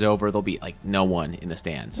season's over, there'll be like no one in the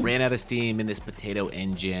stands. Ran out of steam in this potato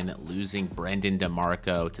engine, losing Brendan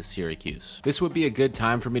DeMarco to Syracuse. This would be a good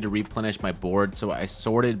time for me to replenish my board, so I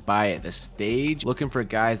sorted by the stage, looking for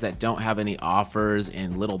guys that don't have any offers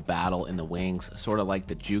and little battle in the wings, sort of like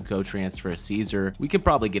the JUCO transfer Caesar. We could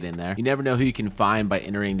probably get in there. You never know who you can find by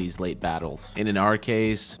entering these late battles. And in our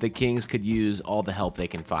case, the Kings could use all the help they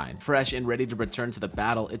can find. Fresh and ready to return to the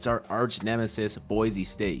battle, it's our arch nemesis, Boise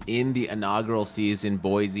State. In the inaugural season,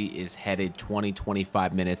 Boise is headed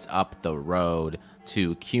 20-25 minutes up the road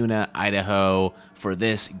to Kuna, Idaho for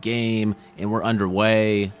this game, and we're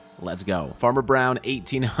underway. Let's go. Farmer Brown,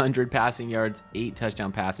 1,800 passing yards, 8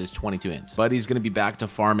 touchdown passes, 22 ins. But he's going to be back to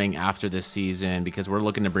farming after this season because we're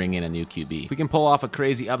looking to bring in a new QB. If we can pull off a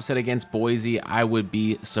crazy upset against Boise, I would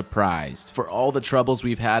be surprised. For all the troubles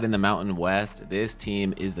we've had in the Mountain West, this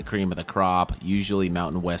team is the cream of the crop, usually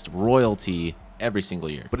Mountain West royalty every single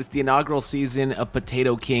year. But it's the inaugural season of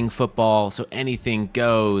Potato King football, so anything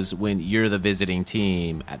goes when you're the visiting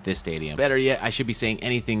team at this stadium. Better yet, I should be saying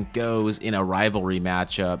anything goes in a rivalry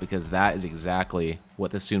matchup because that is exactly what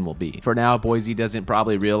this soon will be. For now, Boise doesn't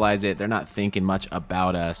probably realize it. They're not thinking much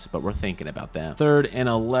about us, but we're thinking about them. 3rd and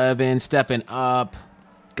 11, stepping up.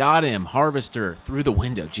 Got him. Harvester through the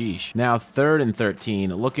window. Geesh. Now 3rd and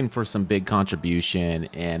 13, looking for some big contribution,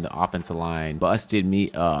 and the offensive line busted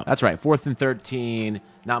me up. That's right. 4th and 13.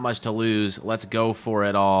 Not much to lose. Let's go for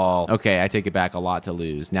it all. Okay, I take it back, a lot to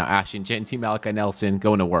lose. Now Ashton Genty, Malachi Nelson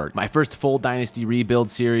going to work. My first full Dynasty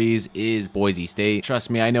rebuild series is Boise State.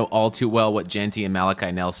 Trust me, I know all too well what Genty and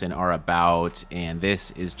Malachi Nelson are about, and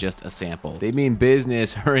this is just a sample. They mean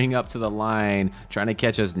business, hurrying up to the line, trying to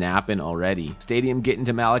catch us napping already. Stadium getting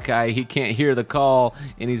to Malachi, he can't hear the call,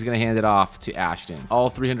 and he's going to hand it off to Ashton.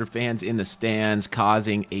 All 300 fans in the stands,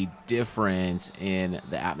 causing a difference in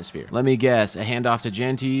the atmosphere. Let me guess, a handoff to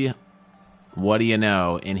Genty. What do you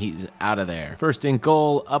know? And he's out of there. 1st and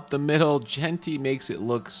goal, up the middle. Genty makes it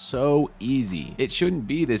look so easy. It shouldn't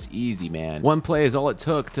be this easy, man. One play is all it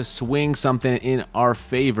took to swing something in our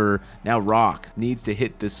favor. Now Rock needs to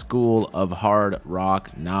hit the school of hard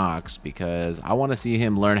rock knocks because I want to see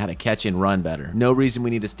him learn how to catch and run better. No reason we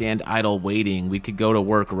need to stand idle waiting. We could go to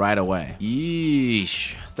work right away.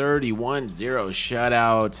 Yeesh. 31-0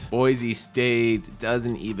 shutout. Boise State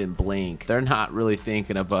doesn't even blink. They're not really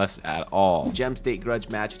thinking of us at all. Gem State Grudge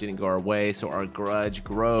match didn't go our way, so our grudge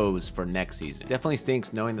grows for next season. Definitely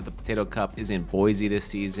stinks knowing that the Potato Cup is in Boise this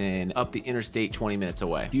season, up the interstate 20 minutes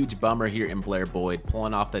away. Huge bummer here in Blair Boyd,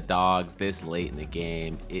 pulling off the dogs this late in the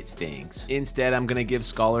game. It stinks. Instead, I'm gonna give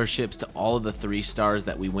scholarships to all of the 3 stars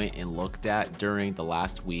that we went and looked at during the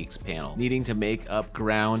last week's panel. Needing to make up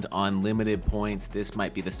ground on limited points, this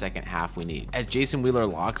might be the second half we need. As Jason Wheeler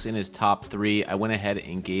locks in his top 3, I went ahead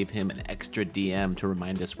and gave him an extra DM to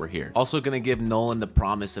remind us we're here. Also gonna give Nolan the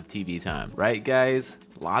promise of TV time. Right, guys?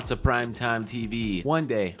 Lots of primetime TV. One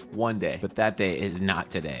day, but that day is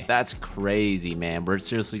not today. That's crazy, man. We're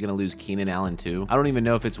seriously gonna lose Keenan Allen too. I don't even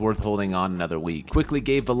know if it's worth holding on another week. Quickly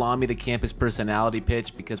gave Valami the campus personality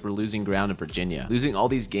pitch because we're losing ground in Virginia. Losing all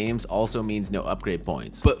these games also means no upgrade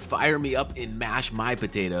points. But fire me up and mash my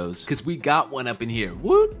potatoes, because we got one up in here.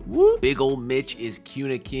 Woot, woot. Big ol' Mitch is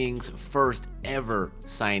Kuna Kings' first ever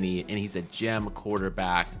signee, and he's a gem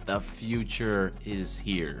quarterback, the future future is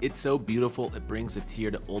here. It's so beautiful, it brings a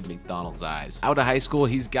tear to old McDonald's eyes. Out of high school,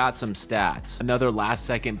 he's got some stats. Another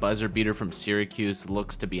last-second buzzer beater from Syracuse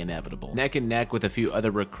looks to be inevitable. Neck and neck with a few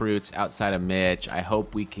other recruits outside of Mitch. I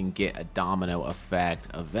hope we can get a domino effect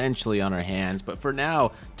eventually on our hands, but for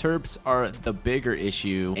now, Terps are the bigger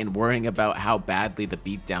issue and worrying about how badly the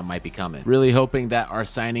beatdown might be coming. Really hoping that our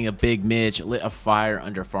signing of Big Mitch lit a fire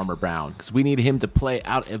under Farmer Brown, because we need him to play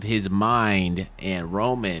out of his mind, and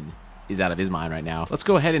Roman is out of his mind right now. Let's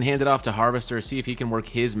go ahead and hand it off to Harvester, see if he can work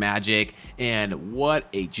his magic, and what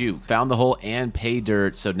a juke. Found the hole and pay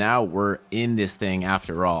dirt, so now we're in this thing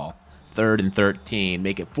after all. 3rd and 13,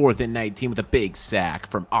 make it 4th and 19 with a big sack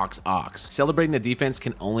from Ox. Celebrating the defense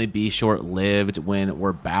can only be short-lived when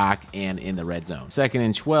we're back and in the red zone. 2nd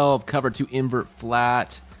and 12, cover to invert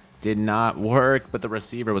flat. Did not work, but the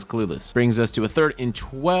receiver was clueless. Brings us to a 3rd and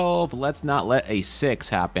 12. Let's not let a 6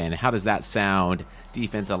 happen. How does that sound?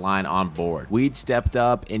 Defensive line on board. Weed stepped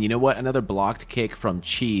up, and you know what? Another blocked kick from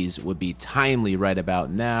Cheese would be timely right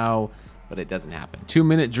about now, but it doesn't happen.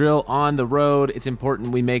 2-minute drill on the road. It's important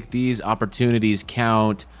we make these opportunities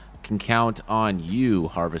count. Can count on you,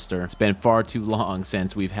 Harvester. It's been far too long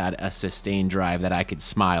since we've had a sustained drive that I could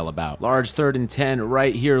smile about. Large 3rd and 10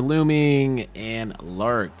 right here looming, and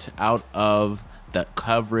lurked out of the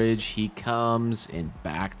coverage. He comes, and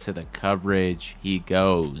back to the coverage he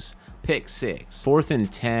goes. Pick 6. 4th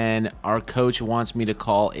and 10. Our coach wants me to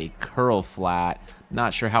call a curl flat.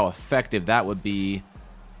 Not sure how effective that would be.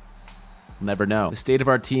 Never know. The state of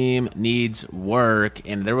our team needs work,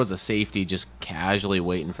 and there was a safety just casually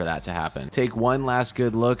waiting for that to happen. Take one last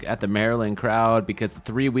good look at the Maryland crowd, because the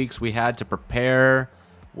 3 weeks we had to prepare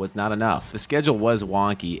was not enough. The schedule was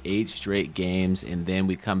wonky, 8 straight games, and then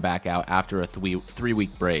we come back out after a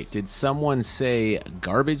three-week break. Did someone say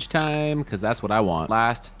garbage time? Because that's what I want.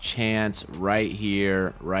 Last chance right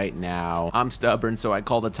here, right now. I'm stubborn, so I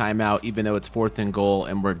called a timeout, even though it's 4th and goal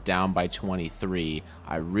and we're down by 23.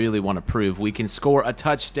 I really want to prove we can score a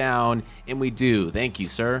touchdown, and we do. Thank you,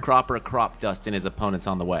 sir. Cropper crop dust in his opponents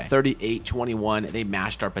on the way. 38-21. They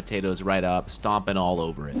mashed our potatoes right up, stomping all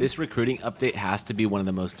over it. This recruiting update has to be one of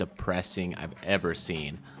the most depressing I've ever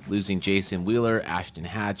seen. Losing Jason Wheeler, Ashton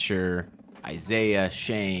Hatcher, Isaiah,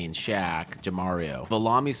 Shane, Shaq, Jamario.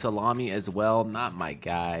 Valami Salami as well, not my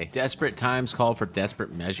guy. Desperate times call for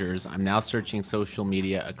desperate measures. I'm now searching social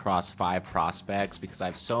media across 5 prospects because I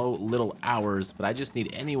have so little hours, but I just need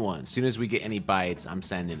anyone. As soon as we get any bites, I'm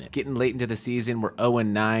sending it. Getting late into the season, we're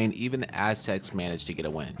 0-9. Even the Aztecs managed to get a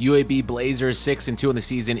win. UAB Blazers 6-2 in the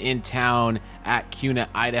season in town at Kuna,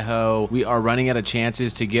 Idaho. We are running out of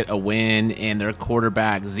chances to get a win, and their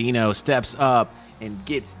quarterback, Zeno, steps up and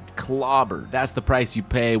gets clobbered. That's the price you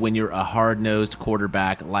pay when you're a hard-nosed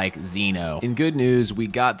quarterback like Zeno. In good news, we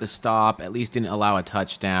got the stop, at least didn't allow a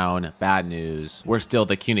touchdown. Bad news, we're still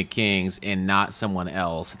the Kuna Kings and not someone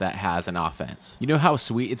else that has an offense. You know how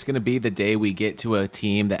sweet it's gonna be the day we get to a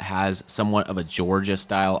team that has somewhat of a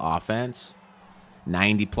Georgia-style offense?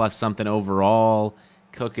 90 plus something overall,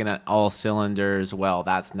 cooking at all cylinders. Well,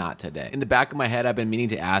 that's not today. In the back of my head, I've been meaning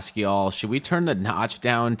to ask y'all, should we turn the notch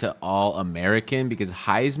down to all American? Because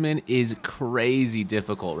Heisman is crazy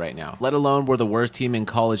difficult right now, let alone we're the worst team in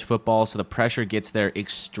college football, so the pressure gets there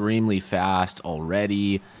extremely fast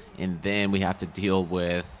already, and then we have to deal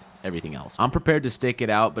with everything else. I'm prepared to stick it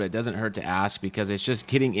out, but it doesn't hurt to ask because it's just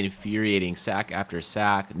getting infuriating. Sack after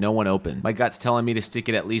sack, no one open. My gut's telling me to stick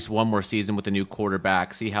it at least one more season with a new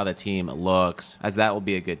quarterback, see how the team looks, as that will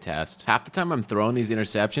be a good test. Half the time I'm throwing these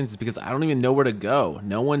interceptions is because I don't even know where to go.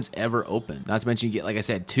 No one's ever open. Not to mention you get, like I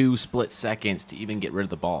said, 2 split seconds to even get rid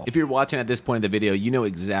of the ball. If you're watching at this point in the video, you know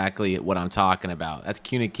exactly what I'm talking about. That's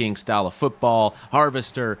Kuna King style of football.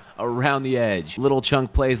 Harvester around the edge. Little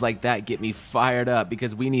chunk plays like that get me fired up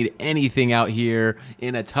because we need anything out here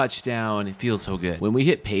in a touchdown. It feels so good. When we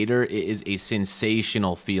hit pay dirt, it is a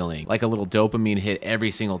sensational feeling, like a little dopamine hit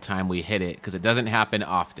every single time we hit it, because it doesn't happen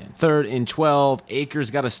often. 3rd and 12.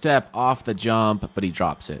 Akers got a step off the jump, but he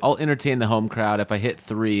drops it. I'll entertain the home crowd. If I hit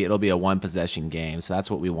 3, it'll be a 1-possession game, so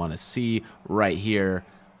that's what we want to see right here.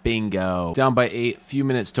 Bingo. Down by 8, few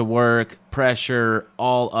minutes to work. Pressure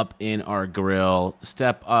all up in our grill.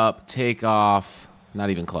 Step up, take off. Not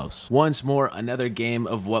even close. Once more, another game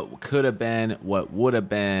of what could have been, what would have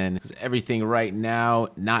been. Because everything right now,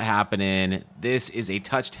 not happening. This is a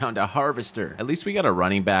touchdown to Harvester. At least we got a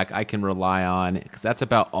running back I can rely on, because that's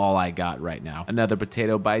about all I got right now. Another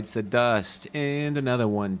potato bites the dust, and another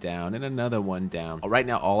one down, and another one down. Right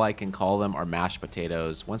now, all I can call them are mashed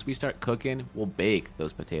potatoes. Once we start cooking, we'll bake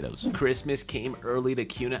those potatoes. Christmas came early to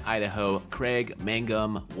Kuna, Idaho. Craig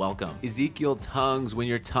Mangum, welcome. Ezekiel tongues when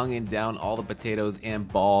you're tonguing down all the potatoes and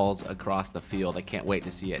balls across the field. I can't wait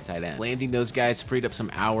to see it at tight end. Landing those guys freed up some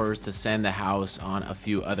hours to send the house on a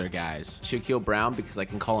few other guys. Shaquille Brown, because I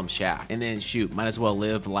can call him Shaq. And then shoot, might as well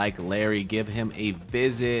live like Larry, give him a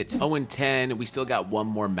visit. 0-10, we still got one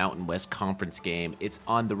more Mountain West Conference game. It's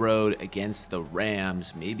on the road against the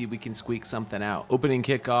Rams. Maybe we can squeak something out. Opening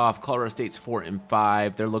kickoff, Colorado State's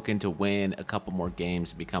 4-5. They're looking to win a couple more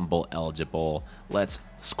games to become bowl eligible. Let's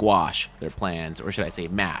squash their plans, or should I say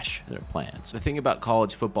mash their plans. The thing about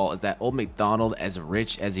college football is that Old McDonald, as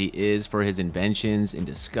rich as he is for his inventions and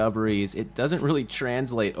discoveries, it doesn't really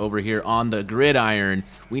translate over here on the gridiron.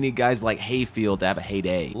 We need guys like Hayfield to have a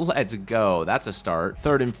heyday. Let's go. That's a start.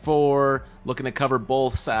 3rd and 4, looking to cover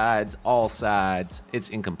both sides, all sides. It's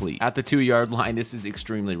incomplete. At the 2-yard line, this is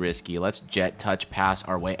extremely risky. Let's jet touch pass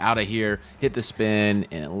our way out of here, hit the spin,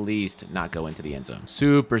 and at least not go into the end zone.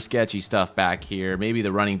 Super sketchy stuff back here. Maybe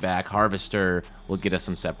the running back Harvester will get us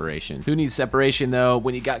some separation. Who needs separation though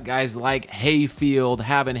when you got guys like Hayfield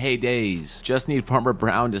having heydays? Just need Farmer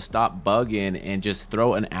Brown to stop bugging and just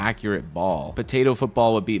throw an accurate ball. Potato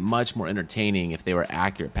football would be much more entertaining if they were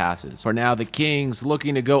accurate passes. For now, the Kings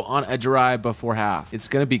looking to go on a drive before half. It's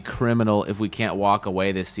going to be criminal if we can't walk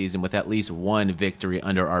away this season with at least one victory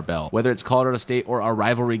under our belt. Whether it's Colorado State or our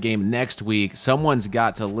rivalry game next week, someone's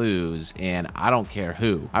got to lose, and I don't care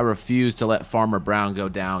who. I refuse to let Farmer Brown go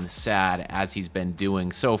down sad as he's been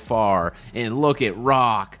doing so far. And look at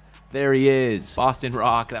Rock. There he is. Boston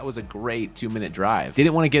Rock. That was a great 2-minute drive.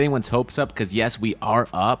 Didn't want to get anyone's hopes up because yes, we are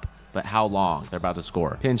up, but how long? They're about to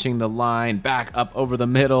score. Pinching the line, back up over the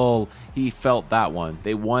middle. He felt that one.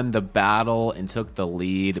 They won the battle and took the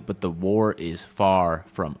lead, but the war is far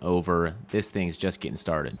from over. This thing's just getting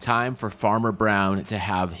started. Time for Farmer Brown to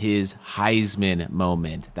have his Heisman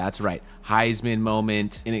moment. That's right, Heisman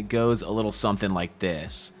moment. And it goes a little something like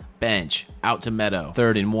this. Bench, out to Meadow.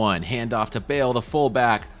 3rd and 1, handoff to Bale, the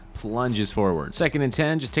fullback. Plunges forward. 2nd and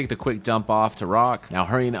 10, just take the quick dump off to Rock. Now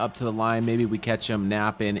hurrying up to the line, maybe we catch him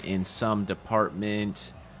napping in some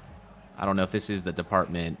department. I don't know if this is the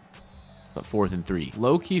department, but 4th and 3.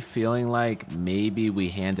 Low-key feeling like maybe we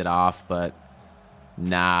hand it off, but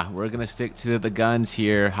nah, we're gonna stick to the guns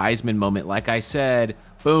here. Heisman moment, like I said.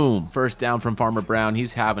 Boom, 1st down from Farmer Brown.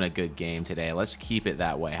 He's having a good game today. Let's keep it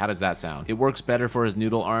that way. How does that sound? It works better for his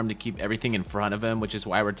noodle arm to keep everything in front of him, which is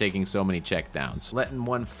why we're taking so many checkdowns. Letting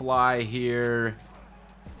one fly here.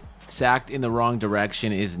 Sacked in the wrong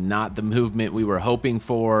direction is not the movement we were hoping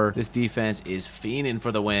for. This defense is fiending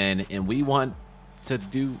for the win, and we want to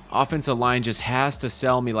do... Offensive line just has to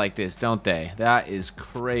sell me like this, don't they? That is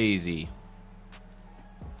crazy.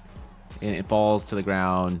 And it falls to the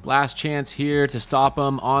ground. Last chance here to stop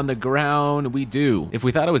him on the ground. We do. If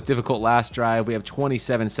we thought it was difficult last drive, we have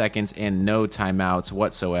 27 seconds and no timeouts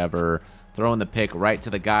whatsoever. Throwing the pick right to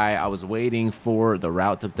the guy I was waiting for the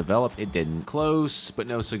route to develop. It didn't. Close, but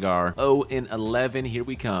no cigar. 0-11, here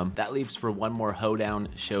we come. That leaves for one more hoedown,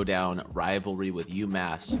 showdown rivalry with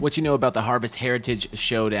UMass. What you know about the Harvest Heritage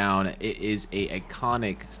Showdown? It is a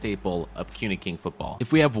iconic staple of Kuna King football.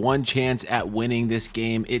 If we have one chance at winning this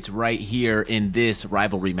game, it's right here in this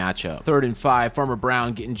rivalry matchup. 3rd and 5, Farmer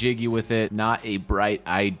Brown getting jiggy with it. Not a bright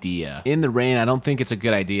idea. In the rain, I don't think it's a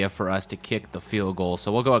good idea for us to kick the field goal,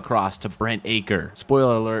 so we'll go across to Brent Aker.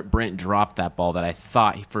 Spoiler alert, Brent dropped that ball that I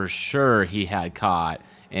thought for sure he had caught,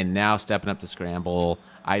 and now stepping up to scramble,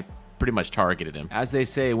 I pretty much targeted him. As they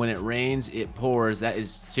say, when it rains, it pours. That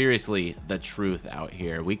is seriously the truth out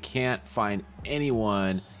here. We can't find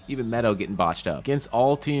anyone, even Meadow, getting botched up. Against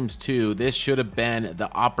all teams too, this should have been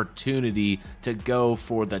the opportunity to go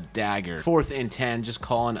for the dagger. 4th and 10, just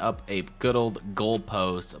calling up a good old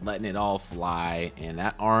goalpost, letting it all fly, and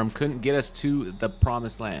that arm couldn't get us to the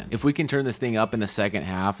promised land. If we can turn this thing up in the second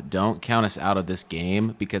half, don't count us out of this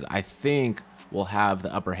game, because I think we'll have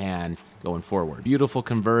the upper hand going forward. Beautiful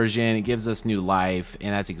conversion. It gives us new life,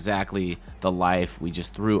 and that's exactly the life we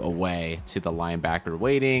just threw away to the linebacker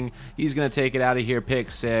waiting. He's going to take it out of here,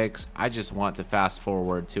 pick 6. I just want to fast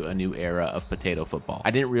forward to a new era of potato football.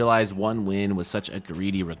 I didn't realize one win was such a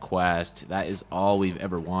greedy request. That is all we've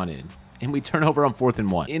ever wanted. And we turn over on 4th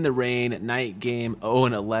and 1. In the rain, night game,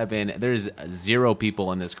 0-11. There's 0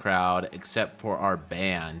 people in this crowd except for our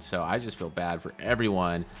band. So I just feel bad for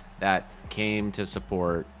everyone that came to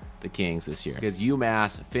support the Kings this year, because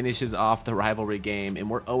UMass finishes off the rivalry game, and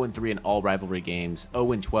we're 0-3 in all rivalry games,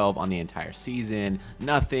 0-12 on the entire season.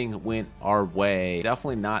 Nothing went our way.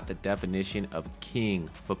 Definitely not the definition of King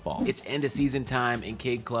football. It's end of season time, and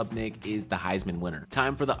Cade Klubnik is the Heisman winner.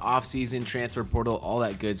 Time for the offseason, transfer portal, all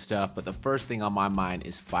that good stuff, but the first thing on my mind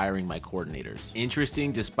is firing my coordinators.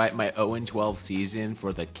 Interesting, despite my 0-12 season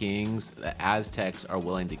for the Kings, the Aztecs are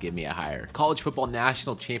willing to give me a hire. College football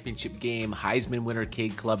national championship game, Heisman winner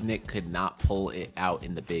Cade Klubnik could not pull it out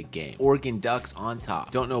in the big game. Oregon Ducks on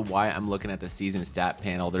top. Don't know why I'm looking at the season stat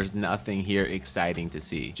panel. There's nothing here exciting to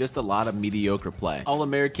see. Just a lot of mediocre play.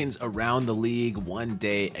 All-Americans around the league. One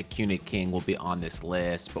day a Kuna King will be on this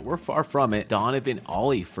list, but we're far from it. Donovan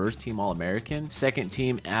Ollie, first team All-American, second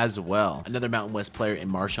team as well. Another Mountain West player in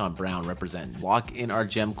Marshawn Brown representing. Lock in our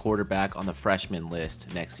gem quarterback on the freshman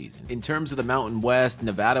list next season. In terms of the Mountain West,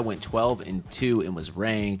 Nevada went 12-2 and was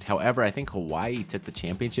ranked. However, I think Hawaii took the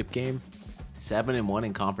championship game. 7-1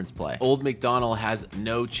 in conference play. Old McDonald has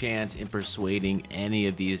no chance in persuading any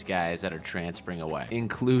of these guys that are transferring away,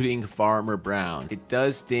 including Farmer Brown. It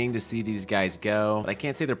does sting to see these guys go, but I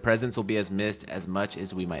can't say their presence will be as missed as much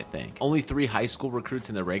as we might think. Only 3 high school recruits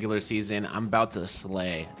in the regular season. I'm about to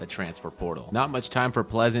slay the transfer portal. Not much time for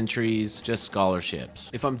pleasantries, just scholarships.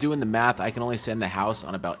 If I'm doing the math, I can only send the house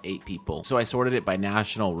on about 8 people. So I sorted it by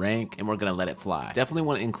national rank, and we're gonna let it fly. Definitely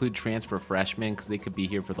want to include transfer freshmen because they could be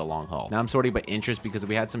here for the long haul. Now I'm sorting by interest because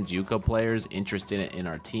we had some JUCO players interested in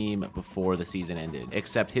our team before the season ended,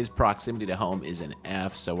 except his proximity to home is an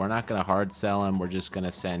F, so we're not going to hard sell him. We're just going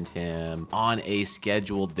to send him on a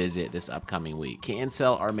scheduled visit this upcoming week. Can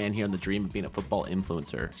sell our man here on the dream of being a football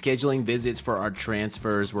influencer. Scheduling visits for our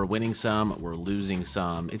transfers. We're winning some, we're losing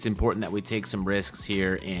some. It's important that we take some risks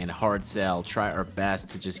here and hard sell, try our best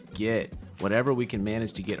to just get whatever we can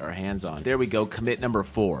manage to get our hands on. There we go, commit number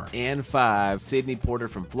 4 and 5. Sidney Porter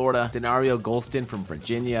from Florida, Denario Golston from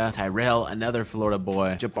Virginia, Tyrell, another Florida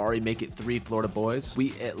boy, Jabari, make it 3 Florida boys.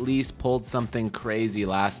 We at least pulled something crazy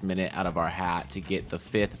last minute out of our hat to get the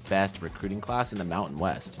 5th best recruiting class in the Mountain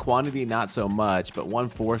West. Quantity not so much, but 1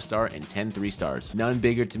 4-star and 10 3-stars. None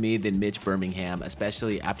bigger to me than Mitch Birmingham,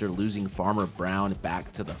 especially after losing Farmer Brown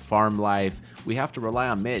back to the farm life. We have to rely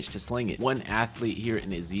on Mitch to sling it. One athlete here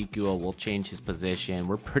in Ezekiel will change his position.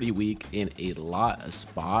 We're pretty weak in a lot of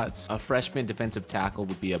spots. A freshman defensive tackle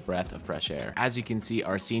would be a breath of fresh air. As you can see,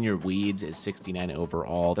 our senior Weeds is 69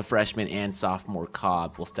 overall. The freshman and sophomore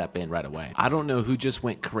Cobb will step in right away. I don't know who just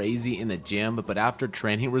went crazy in the gym, but after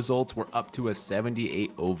training results, we're up to a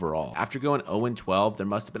 78 overall. After going 0-12, there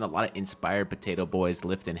must have been a lot of inspired potato boys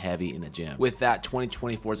lifting heavy in the gym. With that,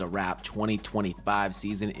 2024 is a wrap. 2025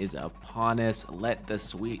 season is upon us. Let the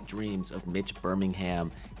sweet dreams of Mitch Birmingham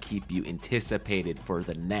keep you anticipated for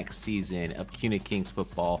the next season of Kuna Kings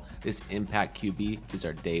football. This Impact QB is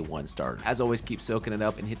our day 1 starter. As always, keep soaking it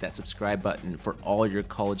up and hit that subscribe button for all your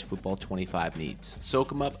college football 25 needs. Soak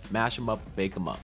them up, mash them up, bake them up.